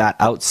leave that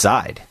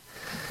outside.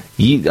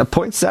 A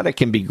poinsettia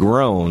can be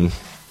grown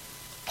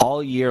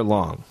all year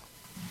long.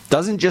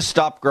 Doesn't just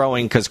stop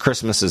growing because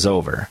Christmas is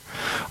over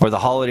or the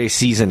holiday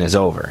season is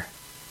over.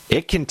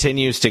 It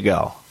continues to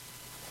go.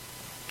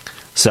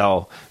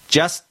 So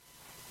just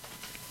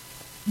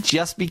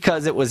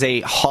because it was a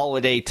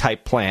holiday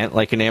type plant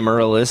like an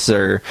amaryllis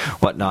or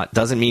whatnot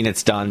doesn't mean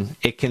it's done.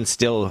 It can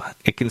still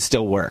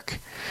work.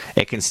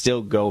 It can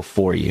still go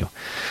for you.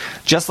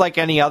 Just like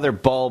any other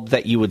bulb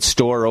that you would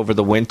store over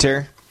the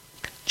winter,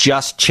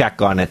 just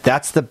check on it.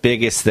 That's the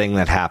biggest thing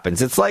that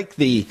happens. It's like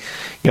you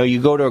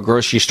go to a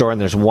grocery store and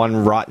there's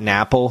one rotten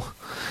apple.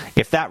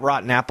 If that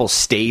rotten apple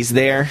stays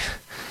there,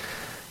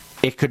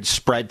 it could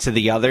spread to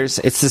the others.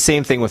 It's the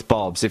same thing with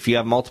bulbs. If you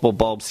have multiple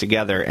bulbs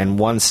together and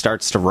one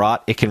starts to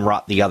rot, it can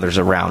rot the others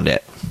around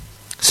it.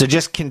 So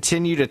just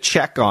continue to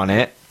check on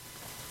it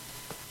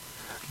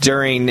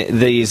during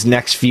these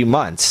next few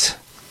months.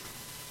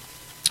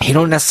 You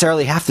don't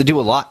necessarily have to do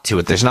a lot to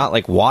it. There's not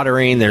like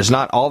watering. There's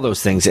not all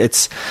those things.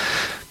 It's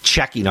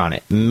checking on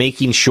it,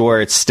 making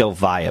sure it's still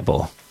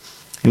viable.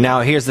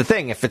 Now, here's the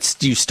thing. If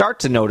you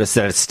start to notice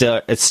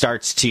that it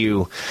starts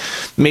to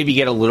maybe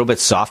get a little bit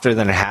softer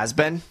than it has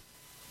been,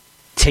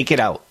 take it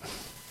out.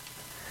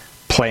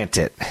 Plant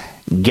it.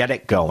 Get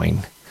it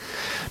going.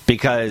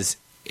 Because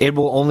it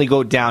will only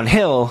go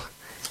downhill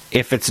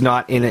if it's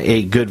not in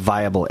a good,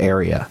 viable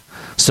area.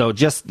 So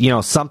just,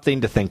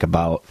 something to think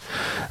about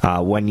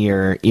when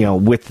you're,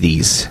 with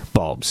these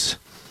bulbs.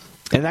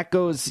 And that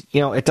goes,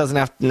 it doesn't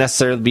have to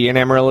necessarily be an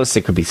amaryllis.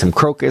 It could be some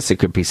crocus. It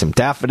could be some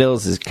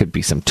daffodils. It could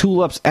be some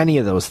tulips. Any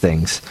of those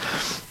things.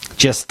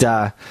 Just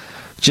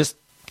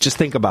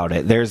think about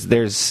it.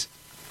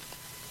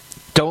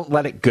 Don't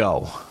let it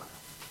go.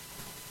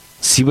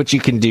 See what you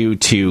can do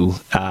to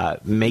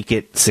make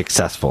it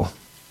successful.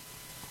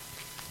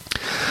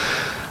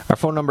 Our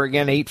phone number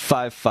again,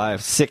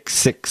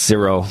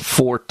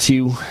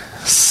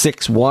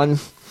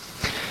 855-660-4261.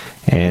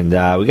 And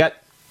we got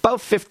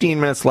about 15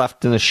 minutes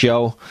left in the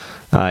show.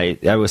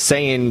 I was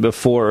saying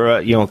before,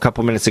 a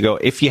couple minutes ago,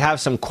 if you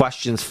have some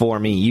questions for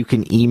me, you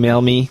can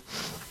email me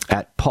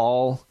at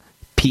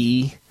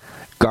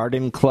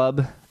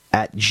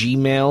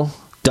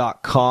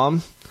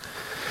paulpgardenclub@gmail.com.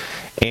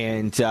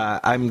 And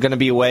I'm going to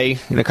be away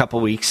in a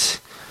couple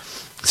weeks.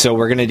 So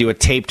we're going to do a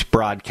taped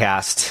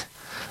broadcast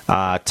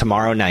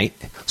tomorrow night.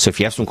 So if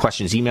you have some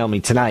questions, email me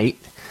tonight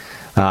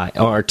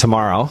or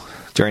tomorrow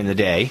during the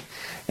day,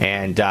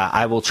 and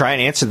I will try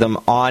and answer them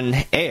on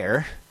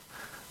air.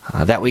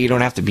 That way you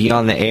don't have to be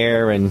on the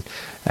air, and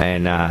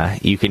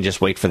you can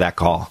just wait for that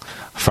call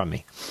from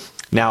me.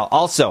 Now,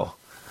 also,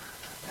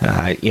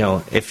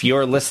 if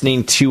you're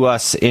listening to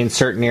us in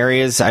certain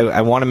areas,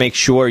 I want to make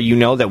sure you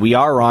know that we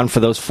are on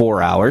for those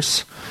 4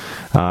 hours.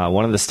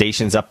 One of the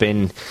stations up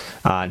in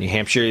New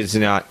Hampshire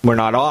we're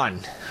not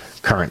on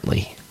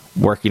currently.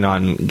 Working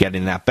on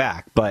getting that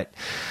back. But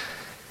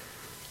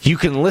you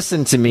can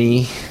listen to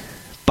me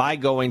by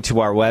going to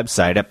our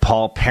website at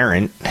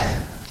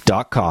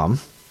paulparent.com.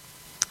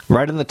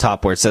 Right on the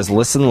top where it says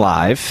Listen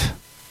Live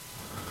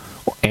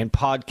and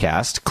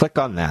Podcast, click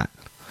on that.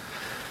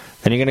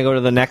 Then you're going to go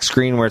to the next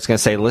screen where it's going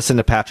to say Listen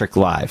to Patrick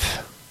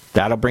Live.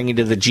 That'll bring you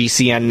to the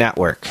GCN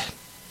network.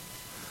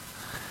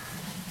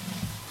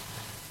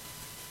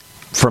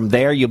 From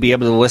there, you'll be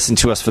able to listen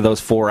to us for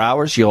those 4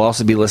 hours. You'll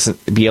also be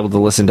able to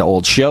listen to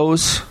old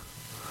shows.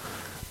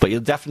 But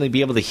you'll definitely be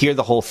able to hear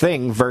the whole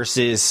thing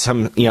versus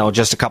some,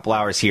 just a couple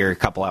hours here, a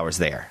couple hours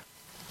there.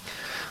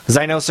 Because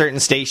I know certain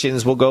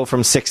stations will go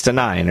from 6 to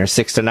 9 or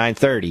 6 to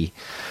 9:30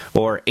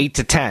 or 8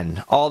 to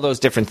 10, all those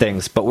different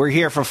things. But we're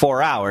here for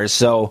 4 hours,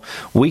 so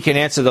we can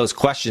answer those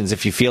questions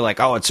if you feel like,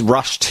 it's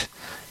rushed.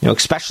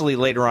 Especially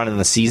later on in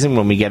the season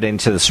when we get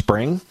into the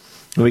spring.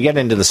 When we get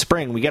into the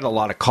spring, we get a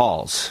lot of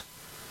calls.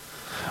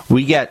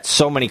 We get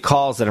so many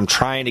calls that I'm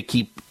trying to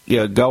keep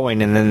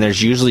going, and then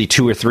there's usually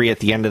 2 or 3 at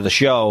the end of the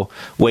show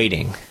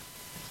waiting.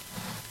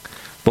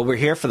 But we're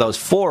here for those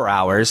 4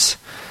 hours,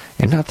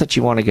 and not that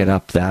you want to get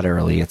up that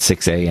early at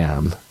 6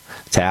 a.m.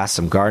 to ask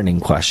some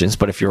gardening questions,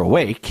 but if you're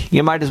awake,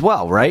 you might as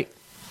well, right?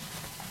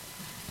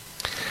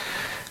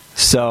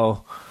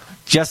 So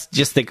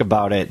just think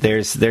about it.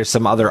 There's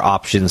some other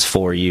options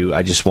for you.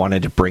 I just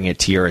wanted to bring it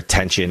to your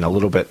attention a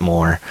little bit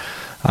more.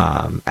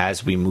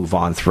 As we move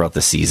on throughout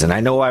the season.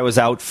 I know I was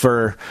out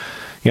for,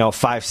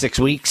 5-6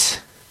 weeks,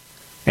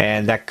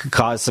 and that could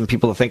cause some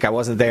people to think I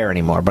wasn't there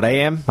anymore. But I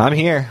am. I'm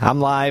here. I'm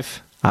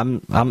live.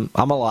 I'm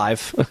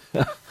alive,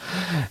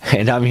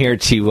 and I'm here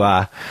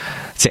to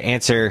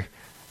answer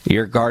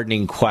your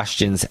gardening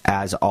questions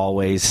as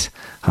always.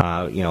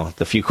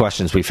 The few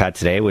questions we've had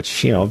today,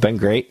 which have been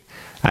great.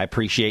 I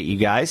appreciate you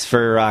guys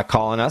for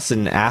calling us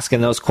and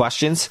asking those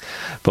questions.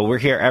 But we're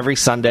here every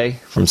Sunday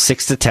from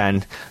 6 to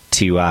 10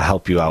 to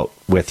help you out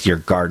with your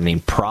gardening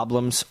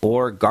problems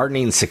or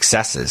gardening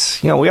successes.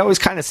 We always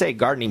kind of say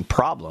gardening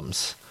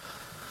problems,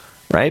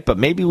 right? But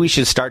maybe we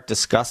should start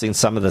discussing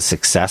some of the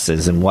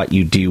successes and what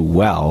you do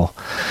well,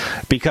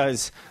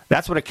 because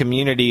that's what a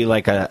community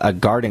like a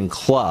garden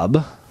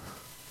club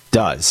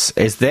does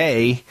is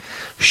they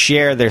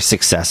share their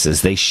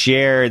successes. They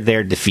share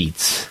their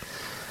defeats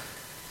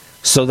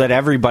so that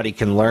everybody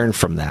can learn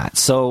from that.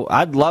 So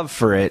I'd love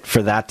for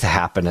that to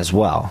happen as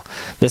well.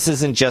 This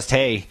isn't just,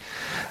 hey,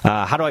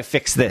 how do I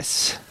fix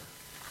this?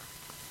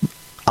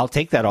 I'll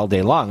take that all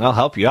day long. I'll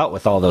help you out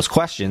with all those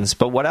questions.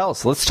 But what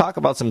else? Let's talk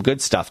about some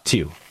good stuff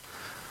too.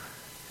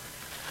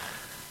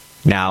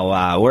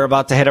 Now, we're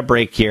about to hit a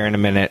break here in a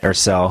minute or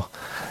so.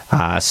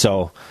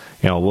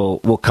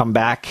 We'll come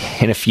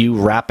back in a few,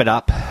 wrap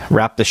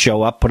the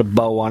show up, put a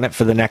bow on it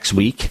for the next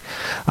week.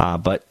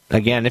 But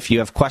again, if you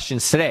have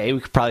questions today, we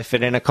could probably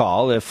fit in a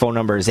call. The phone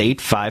number is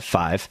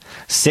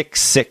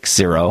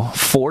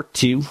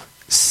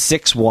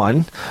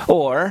 855-660-4261,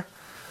 or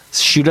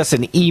shoot us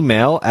an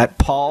email at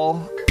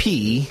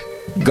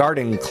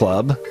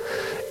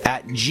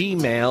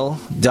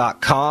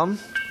paulpgardenclub@gmail.com.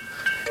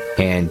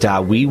 And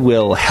we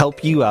will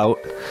help you out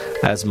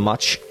as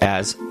much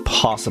as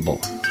possible.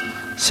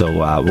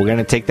 So we're going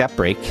to take that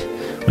break.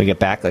 When we get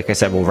back, like I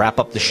said, we'll wrap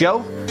up the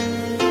show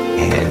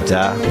and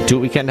do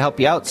what we can to help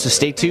you out. So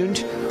stay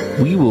tuned.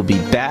 We will be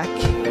back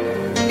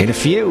in a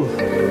few.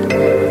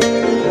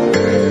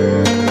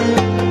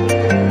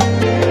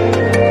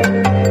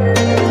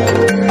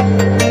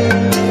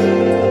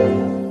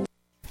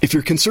 If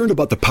you're concerned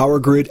about the power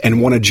grid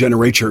and want to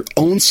generate your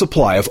own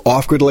supply of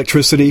off-grid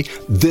electricity,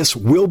 this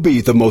will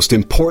be the most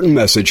important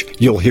message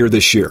you'll hear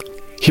this year.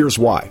 Here's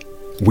why.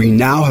 We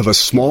now have a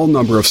small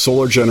number of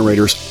solar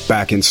generators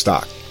back in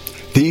stock.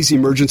 These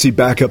emergency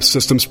backup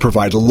systems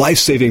provide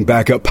life-saving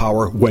backup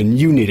power when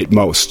you need it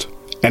most.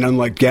 And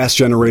unlike gas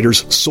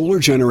generators, solar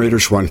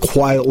generators run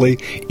quietly,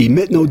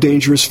 emit no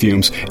dangerous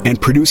fumes,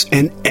 and produce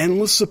an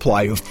endless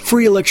supply of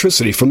free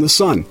electricity from the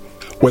sun.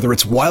 Whether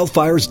it's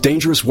wildfires,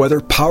 dangerous weather,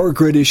 power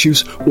grid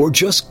issues, or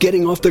just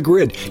getting off the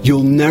grid,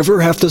 you'll never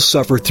have to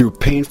suffer through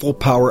painful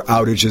power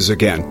outages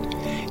again.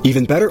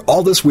 Even better,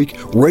 all this week,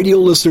 radio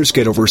listeners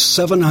get over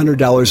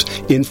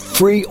 $700 in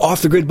free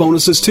off-the-grid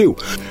bonuses, too.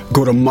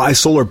 Go to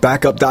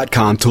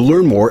mysolarbackup.com to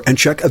learn more and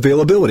check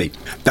availability.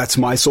 That's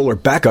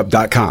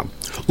mysolarbackup.com.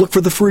 Look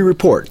for the free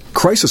report,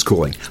 Crisis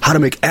Cooling, how to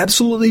make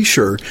absolutely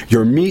sure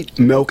your meat,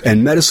 milk,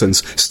 and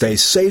medicines stay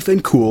safe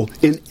and cool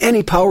in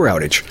any power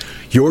outage.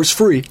 Yours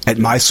free at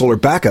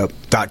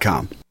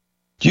mysolarbackup.com.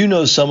 Do you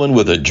know someone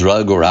with a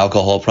drug or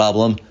alcohol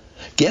problem?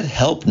 Get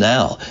help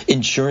now.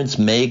 Insurance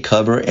may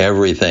cover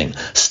everything.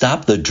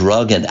 Stop the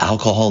drug and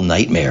alcohol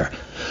nightmare.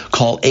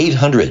 Call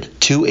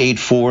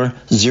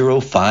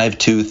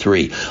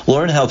 800-284-0523.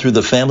 Learn how through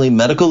the Family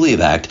Medical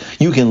Leave Act,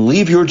 you can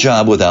leave your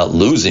job without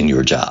losing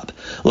your job.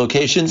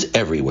 Locations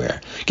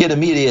everywhere. Get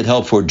immediate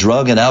help for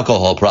drug and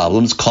alcohol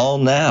problems. Call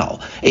now.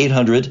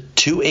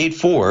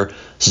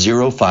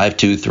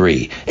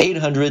 800-284-0523.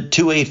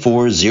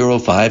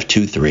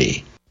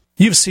 800-284-0523.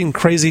 You've seen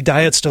crazy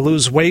diets to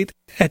lose weight.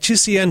 At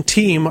GCN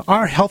Team,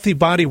 our Healthy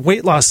Body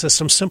Weight Loss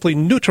System simply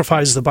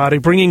neutralizes the body,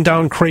 bringing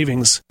down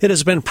cravings. It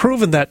has been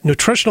proven that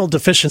nutritional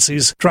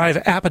deficiencies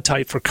drive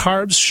appetite for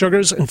carbs,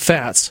 sugars, and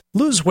fats.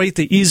 Lose weight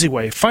the easy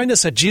way. Find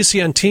us at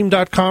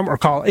GCNteam.com or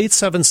call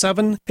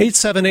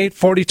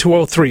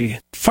 877-878-4203.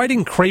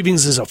 Fighting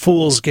cravings is a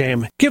fool's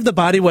game. Give the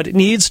body what it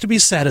needs to be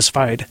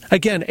satisfied.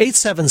 Again,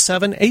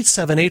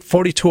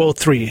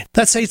 877-878-4203.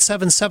 That's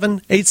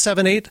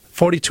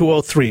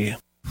 877-878-4203.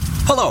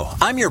 Hello,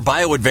 I'm your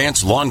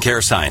BioAdvanced lawn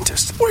care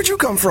scientist. Where'd you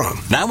come from?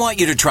 Now I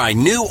want you to try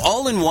new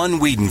all-in-one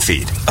weed and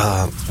feed.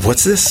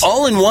 What's this?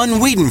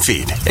 All-in-one weed and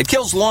feed. It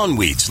kills lawn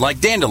weeds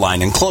like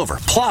dandelion and clover,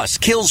 plus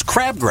kills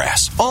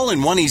crabgrass. All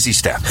in one easy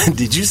step.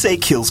 Did you say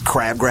kills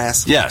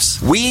crabgrass?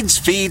 Yes. Weeds,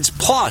 feeds,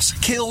 plus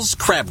kills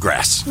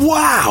crabgrass.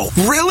 Wow,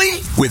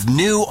 really? With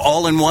new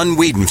all-in-one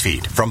weed and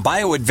feed from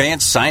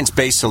BioAdvanced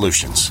Science-Based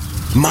Solutions.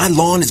 My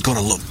lawn is going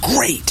to look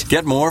great.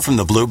 Get more from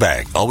the blue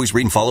bag. Always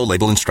read and follow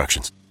label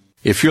instructions.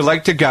 If you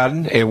like to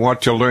garden and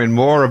want to learn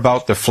more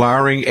about the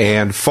flowering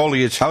and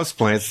foliage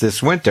houseplants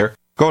this winter,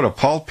 go to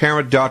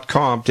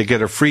paulparent.com to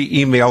get a free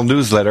email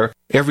newsletter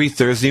every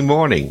Thursday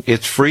morning.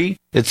 It's free,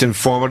 it's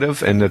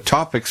informative, and the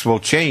topics will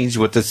change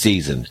with the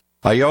season.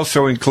 I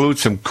also include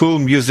some cool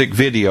music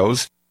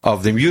videos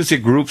of the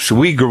music groups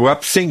we grew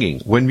up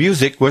singing when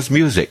music was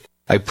music.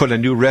 I put a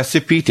new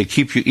recipe to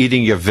keep you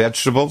eating your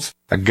vegetables,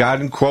 a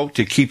garden quote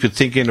to keep you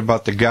thinking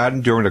about the garden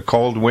during a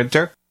cold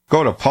winter.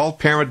 Go to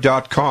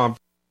paulparent.com.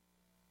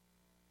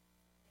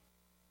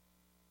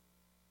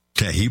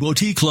 Taheebo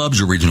Tea Club's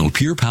original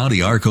Pure Pau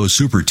d'Arco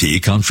Super Tea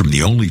comes from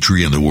the only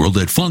tree in the world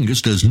that fungus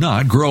does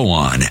not grow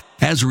on.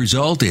 As a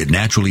result, it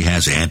naturally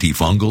has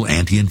antifungal,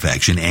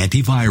 anti-infection,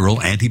 antiviral,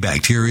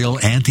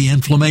 antibacterial,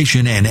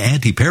 anti-inflammation, and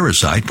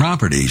anti-parasite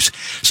properties.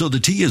 So the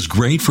tea is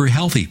great for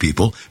healthy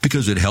people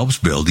because it helps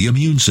build the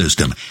immune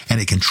system, and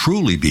it can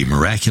truly be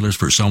miraculous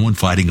for someone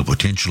fighting a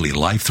potentially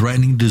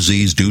life-threatening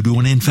disease due to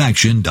an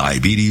infection,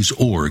 diabetes,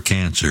 or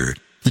cancer.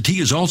 The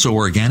tea is also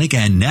organic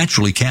and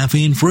naturally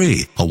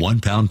caffeine-free. A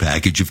 1-pound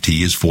package of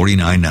tea is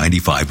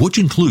 $49.95, which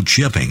includes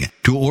shipping.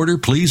 To order,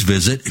 please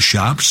visit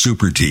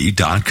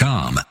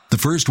shopsupertea.com. The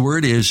first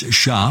word is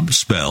shop,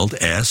 spelled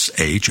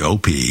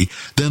S-H-O-P,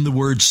 then the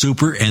word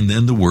super, and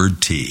then the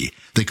word tea.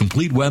 The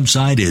complete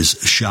website is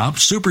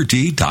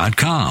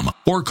shopsupertea.com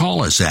or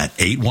call us at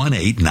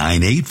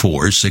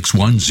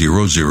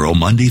 818-984-6100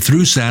 Monday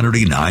through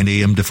Saturday, 9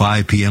 a.m. to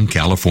 5 p.m.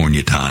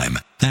 California time.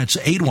 That's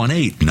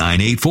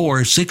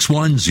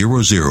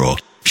 818-984-6100.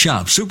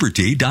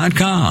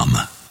 ShopSupertea.com.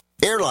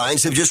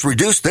 Airlines have just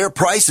reduced their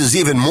prices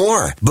even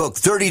more. Book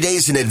 30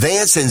 days in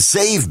advance and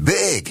save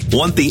big.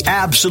 Want the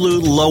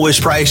absolute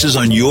lowest prices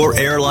on your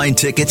airline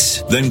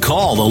tickets? Then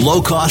call the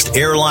Low Cost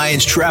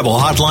Airlines Travel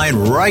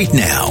Hotline right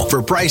now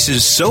for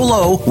prices so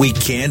low we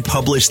can't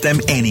publish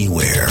them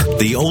anywhere.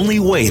 The only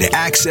way to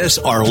access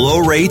our low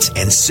rates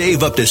and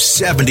save up to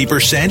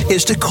 70%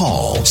 is to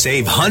call.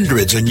 Save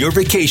hundreds on your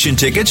vacation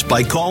tickets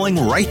by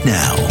calling right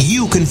now.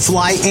 You can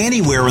fly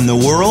anywhere in the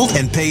world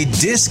and pay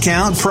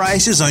discount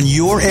prices on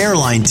your airline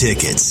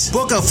tickets.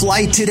 Book a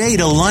flight today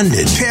to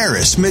London,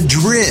 Paris,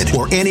 Madrid,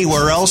 or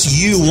anywhere else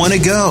you want to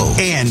go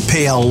and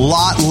pay a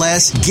lot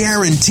less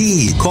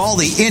guaranteed. Call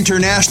the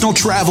International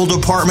Travel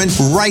Department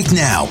right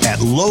now at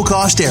Low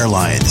Cost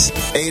Airlines.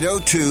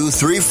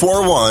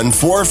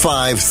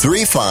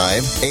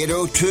 802-341-4535.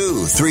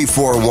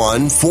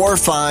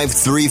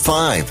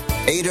 802-341-4535.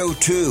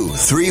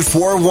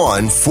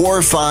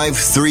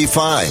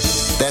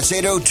 802-341-4535. That's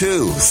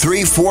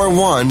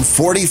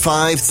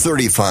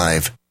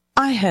 802-341-4535.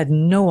 I had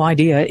no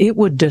idea it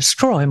would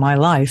destroy my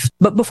life.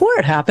 But before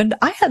it happened,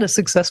 I had a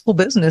successful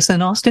business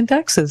in Austin,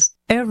 Texas.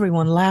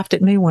 Everyone laughed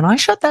at me when I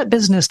shut that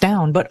business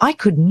down, but I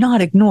could not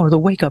ignore the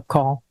wake-up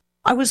call.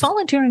 I was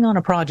volunteering on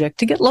a project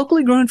to get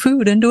locally grown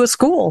food into a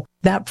school.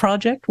 That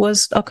project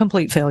was a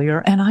complete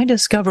failure, and I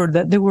discovered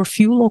that there were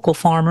few local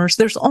farmers.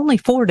 There's only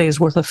 4 days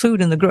worth of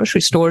food in the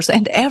grocery stores,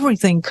 and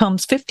everything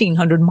comes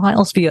 1,500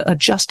 miles via a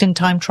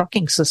just-in-time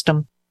trucking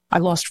system. I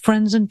lost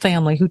friends and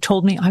family who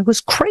told me I was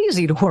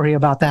crazy to worry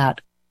about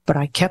that, but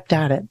I kept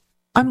at it.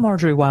 I'm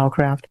Marjorie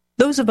Wildcraft.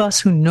 Those of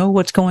us who know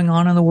what's going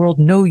on in the world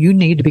know you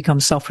need to become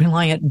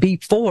self-reliant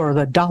before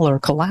the dollar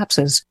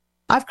collapses.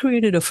 I've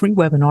created a free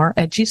webinar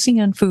at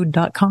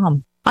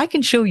gcnfood.com. I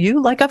can show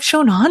you, like I've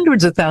shown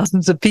hundreds of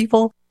thousands of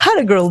people, how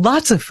to grow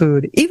lots of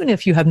food, even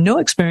if you have no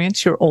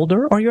experience, you're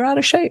older, or you're out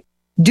of shape.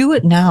 Do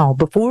it now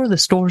before the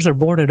stores are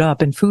boarded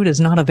up and food is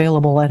not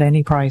available at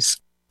any price.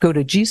 Go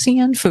to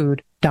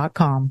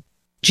gcnfood.com.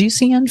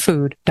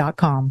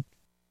 gcnfood.com.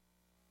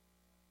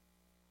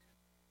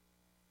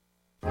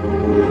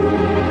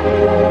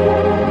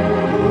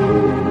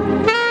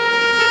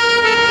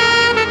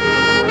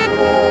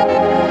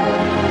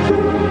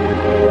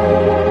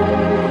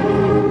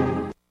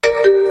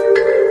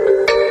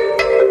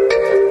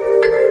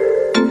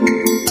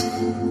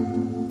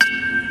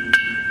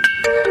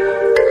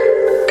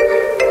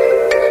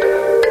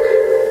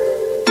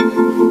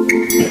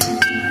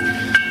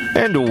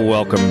 And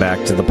welcome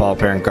back to the Paul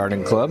Parent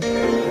Garden Club.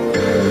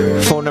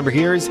 Phone number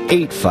here is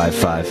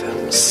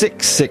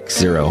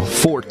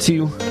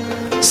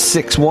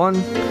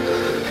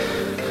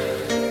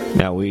 855-660-4261.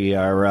 Now we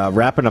are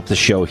wrapping up the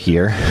show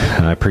here.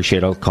 I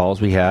appreciate all the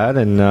calls we had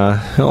and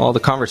all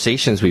the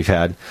conversations we've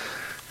had.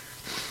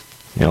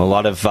 A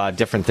lot of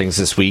different things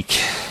this week.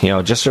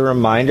 Just a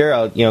reminder,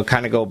 I'll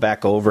kind of go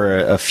back over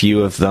a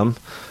few of them.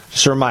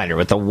 Just a reminder,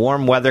 with the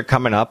warm weather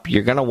coming up,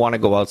 you're going to want to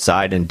go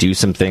outside and do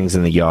some things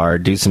in the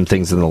yard, do some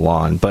things in the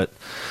lawn. But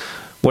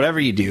whatever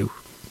you do,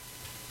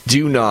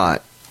 do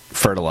not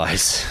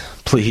fertilize.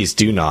 Please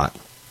do not.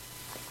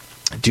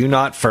 Do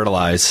not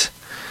fertilize.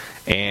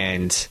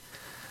 And,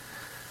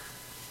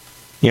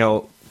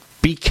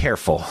 be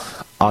careful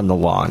on the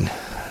lawn.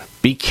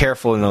 Be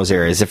careful in those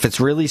areas. If it's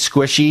really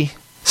squishy,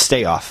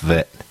 stay off of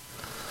it.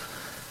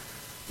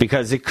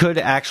 Because it could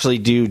actually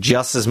do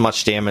just as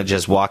much damage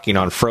as walking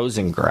on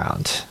frozen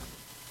ground.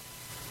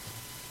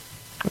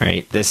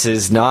 Right? This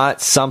is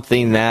not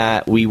something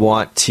that we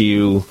want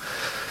to...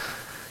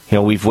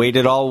 we've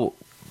waited all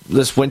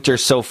this winter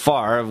so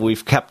far.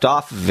 We've kept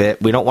off of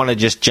it. We don't want to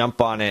just jump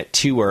on it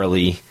too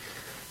early.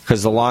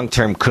 Because the long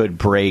term could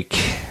break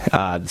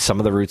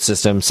some of the root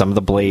system, some of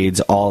the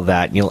blades, all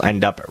that. And you'll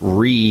end up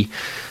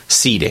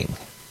reseeding.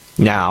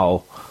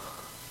 Now...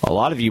 a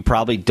lot of you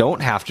probably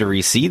don't have to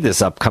reseed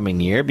this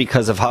upcoming year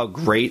because of how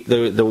great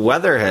the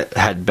weather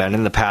had been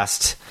in the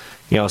past,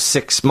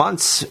 6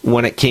 months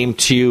when it came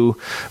to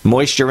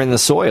moisture in the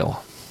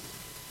soil.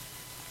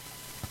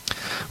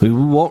 We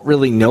won't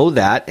really know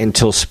that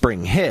until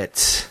spring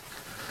hits,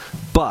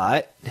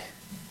 but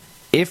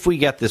if we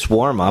get this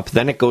warm up,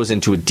 then it goes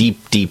into a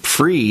deep, deep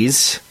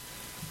freeze.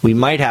 We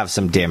might have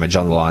some damage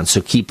on the lawn, so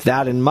keep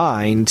that in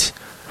mind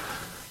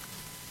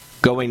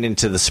going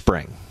into the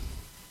spring.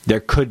 There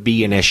could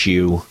be an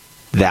issue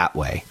that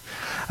way.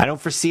 I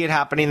don't foresee it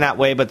happening that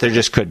way, but there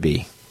just could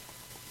be.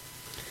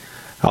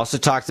 I also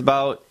talked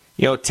about,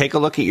 take a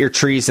look at your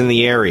trees in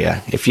the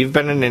area. If you've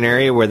been in an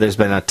area where there's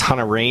been a ton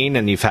of rain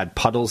and you've had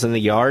puddles in the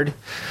yard,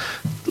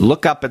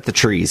 look up at the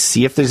trees.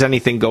 See if there's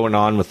anything going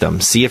on with them.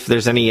 See if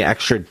there's any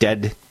extra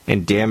dead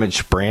and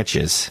damaged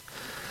branches.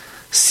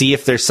 See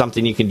if there's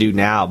something you can do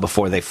now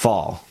before they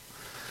fall.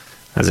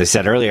 As I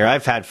said earlier,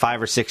 I've had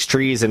 5 or 6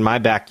 trees in my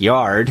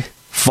backyard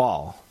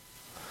fall.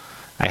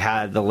 I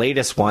had the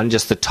latest one,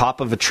 just the top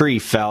of a tree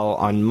fell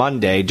on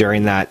Monday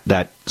during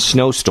that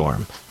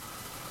snowstorm.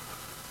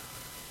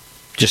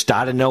 Just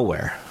out of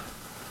nowhere.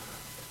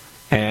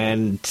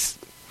 And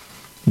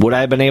would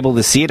I have been able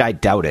to see it? I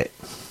doubt it.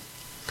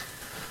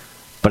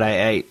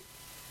 But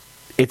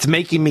it's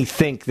making me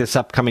think this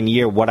upcoming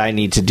year what I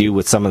need to do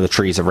with some of the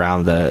trees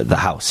around the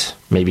house.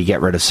 Maybe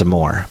get rid of some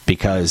more,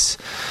 because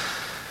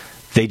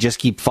they just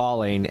keep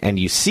falling and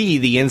you see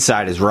the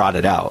inside is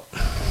rotted out.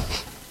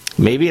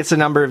 Maybe it's a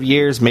number of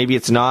years, maybe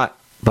it's not,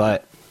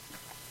 but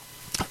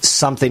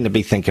something to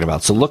be thinking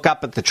about. So look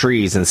up at the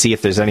trees and see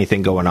if there's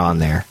anything going on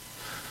there.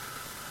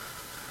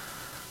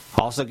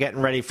 Also getting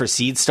ready for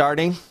seed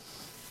starting.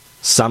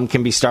 Some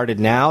can be started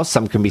now,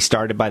 some can be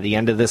started by the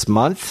end of this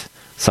month,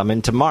 some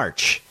into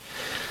March.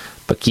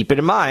 But keep it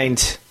in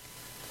mind,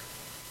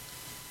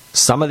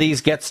 some of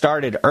these get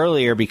started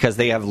earlier because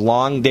they have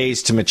long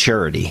days to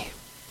maturity.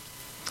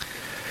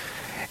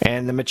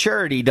 And the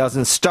maturity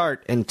doesn't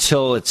start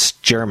until it's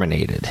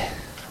germinated,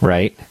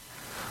 right?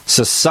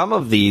 So some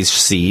of these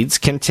seeds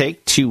can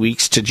take 2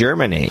 weeks to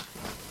germinate.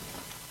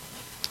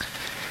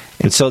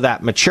 And so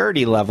that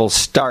maturity level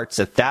starts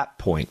at that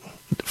point,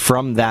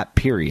 from that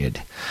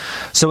period.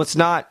 So it's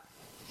not,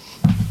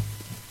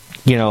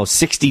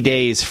 60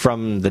 days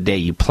from the day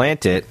you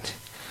plant it.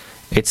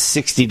 It's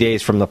 60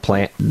 days from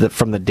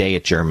from the day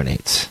it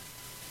germinates.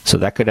 So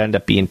that could end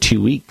up being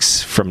 2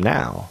 weeks from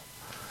now.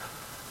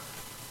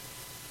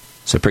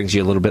 So it brings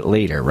you a little bit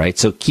later, right?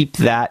 So keep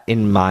that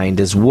in mind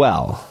as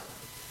well.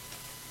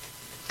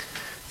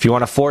 If you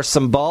want to force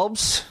some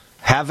bulbs,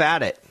 have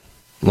at it.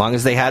 As long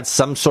as they had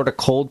some sort of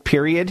cold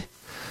period,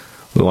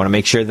 we want to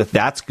make sure that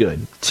that's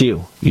good,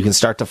 too. You can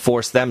start to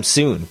force them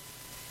soon.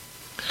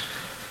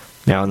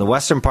 Now, in the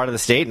western part of the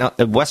state,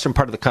 the western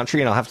part of the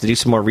country, and I'll have to do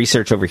some more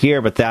research over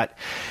here, but that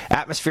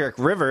atmospheric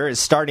river is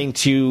starting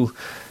to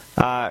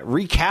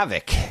wreak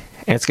havoc.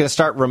 And it's going to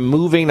start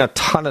removing a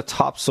ton of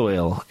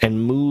topsoil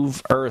and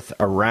move earth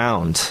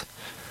around.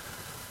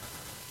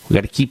 We've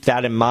got to keep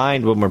that in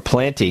mind when we're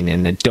planting.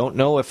 And I don't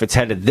know if it's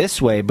headed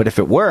this way, but if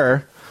it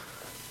were,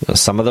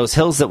 some of those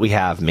hills that we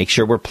have, make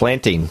sure we're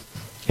planting.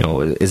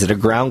 Is it a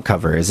ground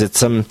cover? Is it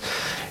some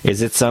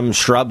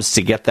shrubs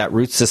to get that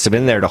root system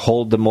in there to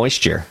hold the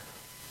moisture?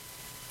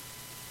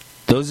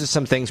 Those are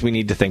some things we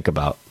need to think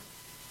about.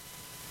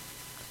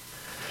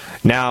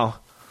 Now,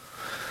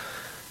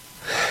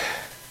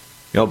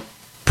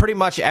 pretty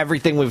much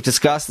everything we've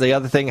discussed. The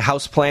other thing,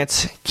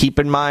 houseplants, keep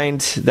in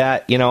mind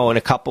that, in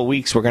a couple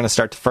weeks we're going to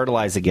start to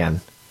fertilize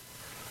again.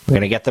 We're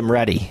going to get them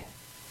ready.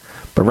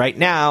 But right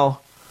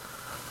now,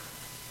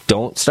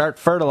 don't start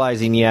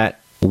fertilizing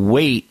yet.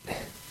 Wait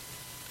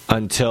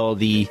until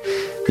the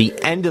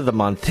end of the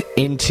month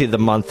into the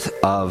month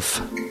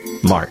of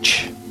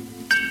March.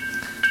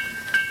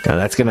 Now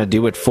that's going to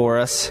do it for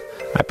us.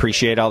 I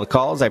appreciate all the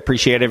calls. I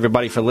appreciate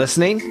everybody for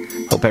listening.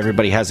 Hope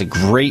everybody has a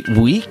great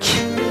week.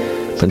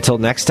 Until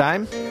next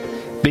time,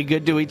 be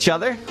good to each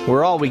other.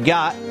 We're all we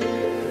got.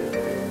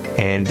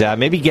 And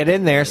maybe get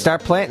in there,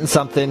 start planting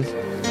something.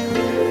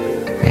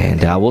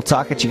 And we'll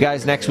talk at you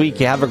guys next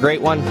week. You have a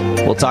great one.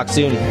 We'll talk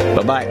soon.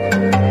 Bye-bye.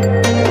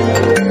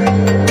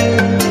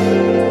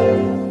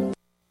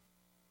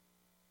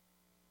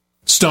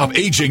 Stop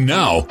aging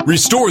now.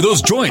 Restore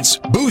those joints.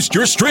 Boost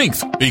your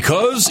strength.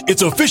 Because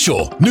it's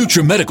official.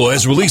 NutriMedical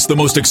has released the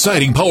most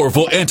exciting,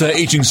 powerful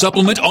anti-aging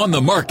supplement on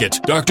the market.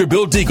 Dr.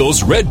 Bill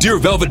Deagle's Red Deer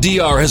Velvet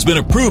DR has been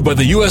approved by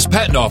the U.S.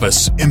 Patent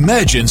Office.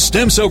 Imagine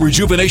stem cell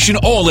rejuvenation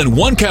all in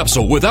one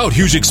capsule without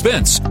huge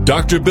expense.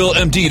 Dr. Bill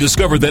MD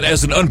discovered that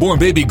as an unborn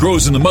baby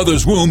grows in the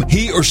mother's womb,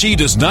 he or she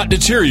does not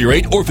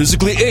deteriorate or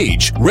physically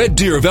age. Red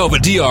Deer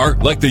Velvet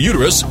DR, like the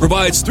uterus,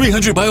 provides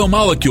 300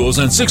 biomolecules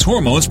and 6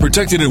 hormones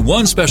protected in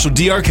one special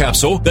DR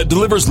capsule that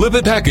delivers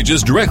lipid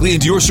packages directly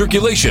into your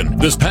circulation.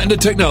 This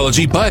patented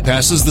technology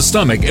bypasses the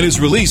stomach and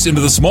is released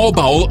into the small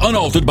bowel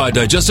unaltered by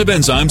digestive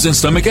enzymes and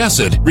stomach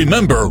acid.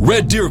 Remember,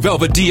 Red Deer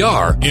Velvet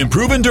DR.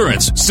 Improve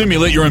endurance,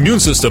 stimulate your immune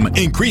system,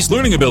 increase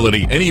learning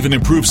ability, and even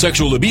improve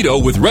sexual libido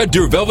with Red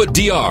Deer Velvet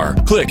DR.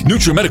 Click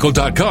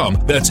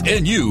NutriMedical.com, that's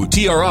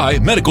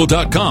NUTRI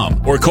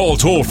Medical.com, or call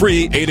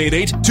toll-free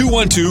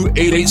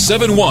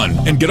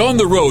 888-212-8871 and get on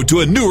the road to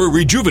a newer,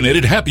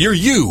 rejuvenated, happier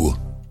you.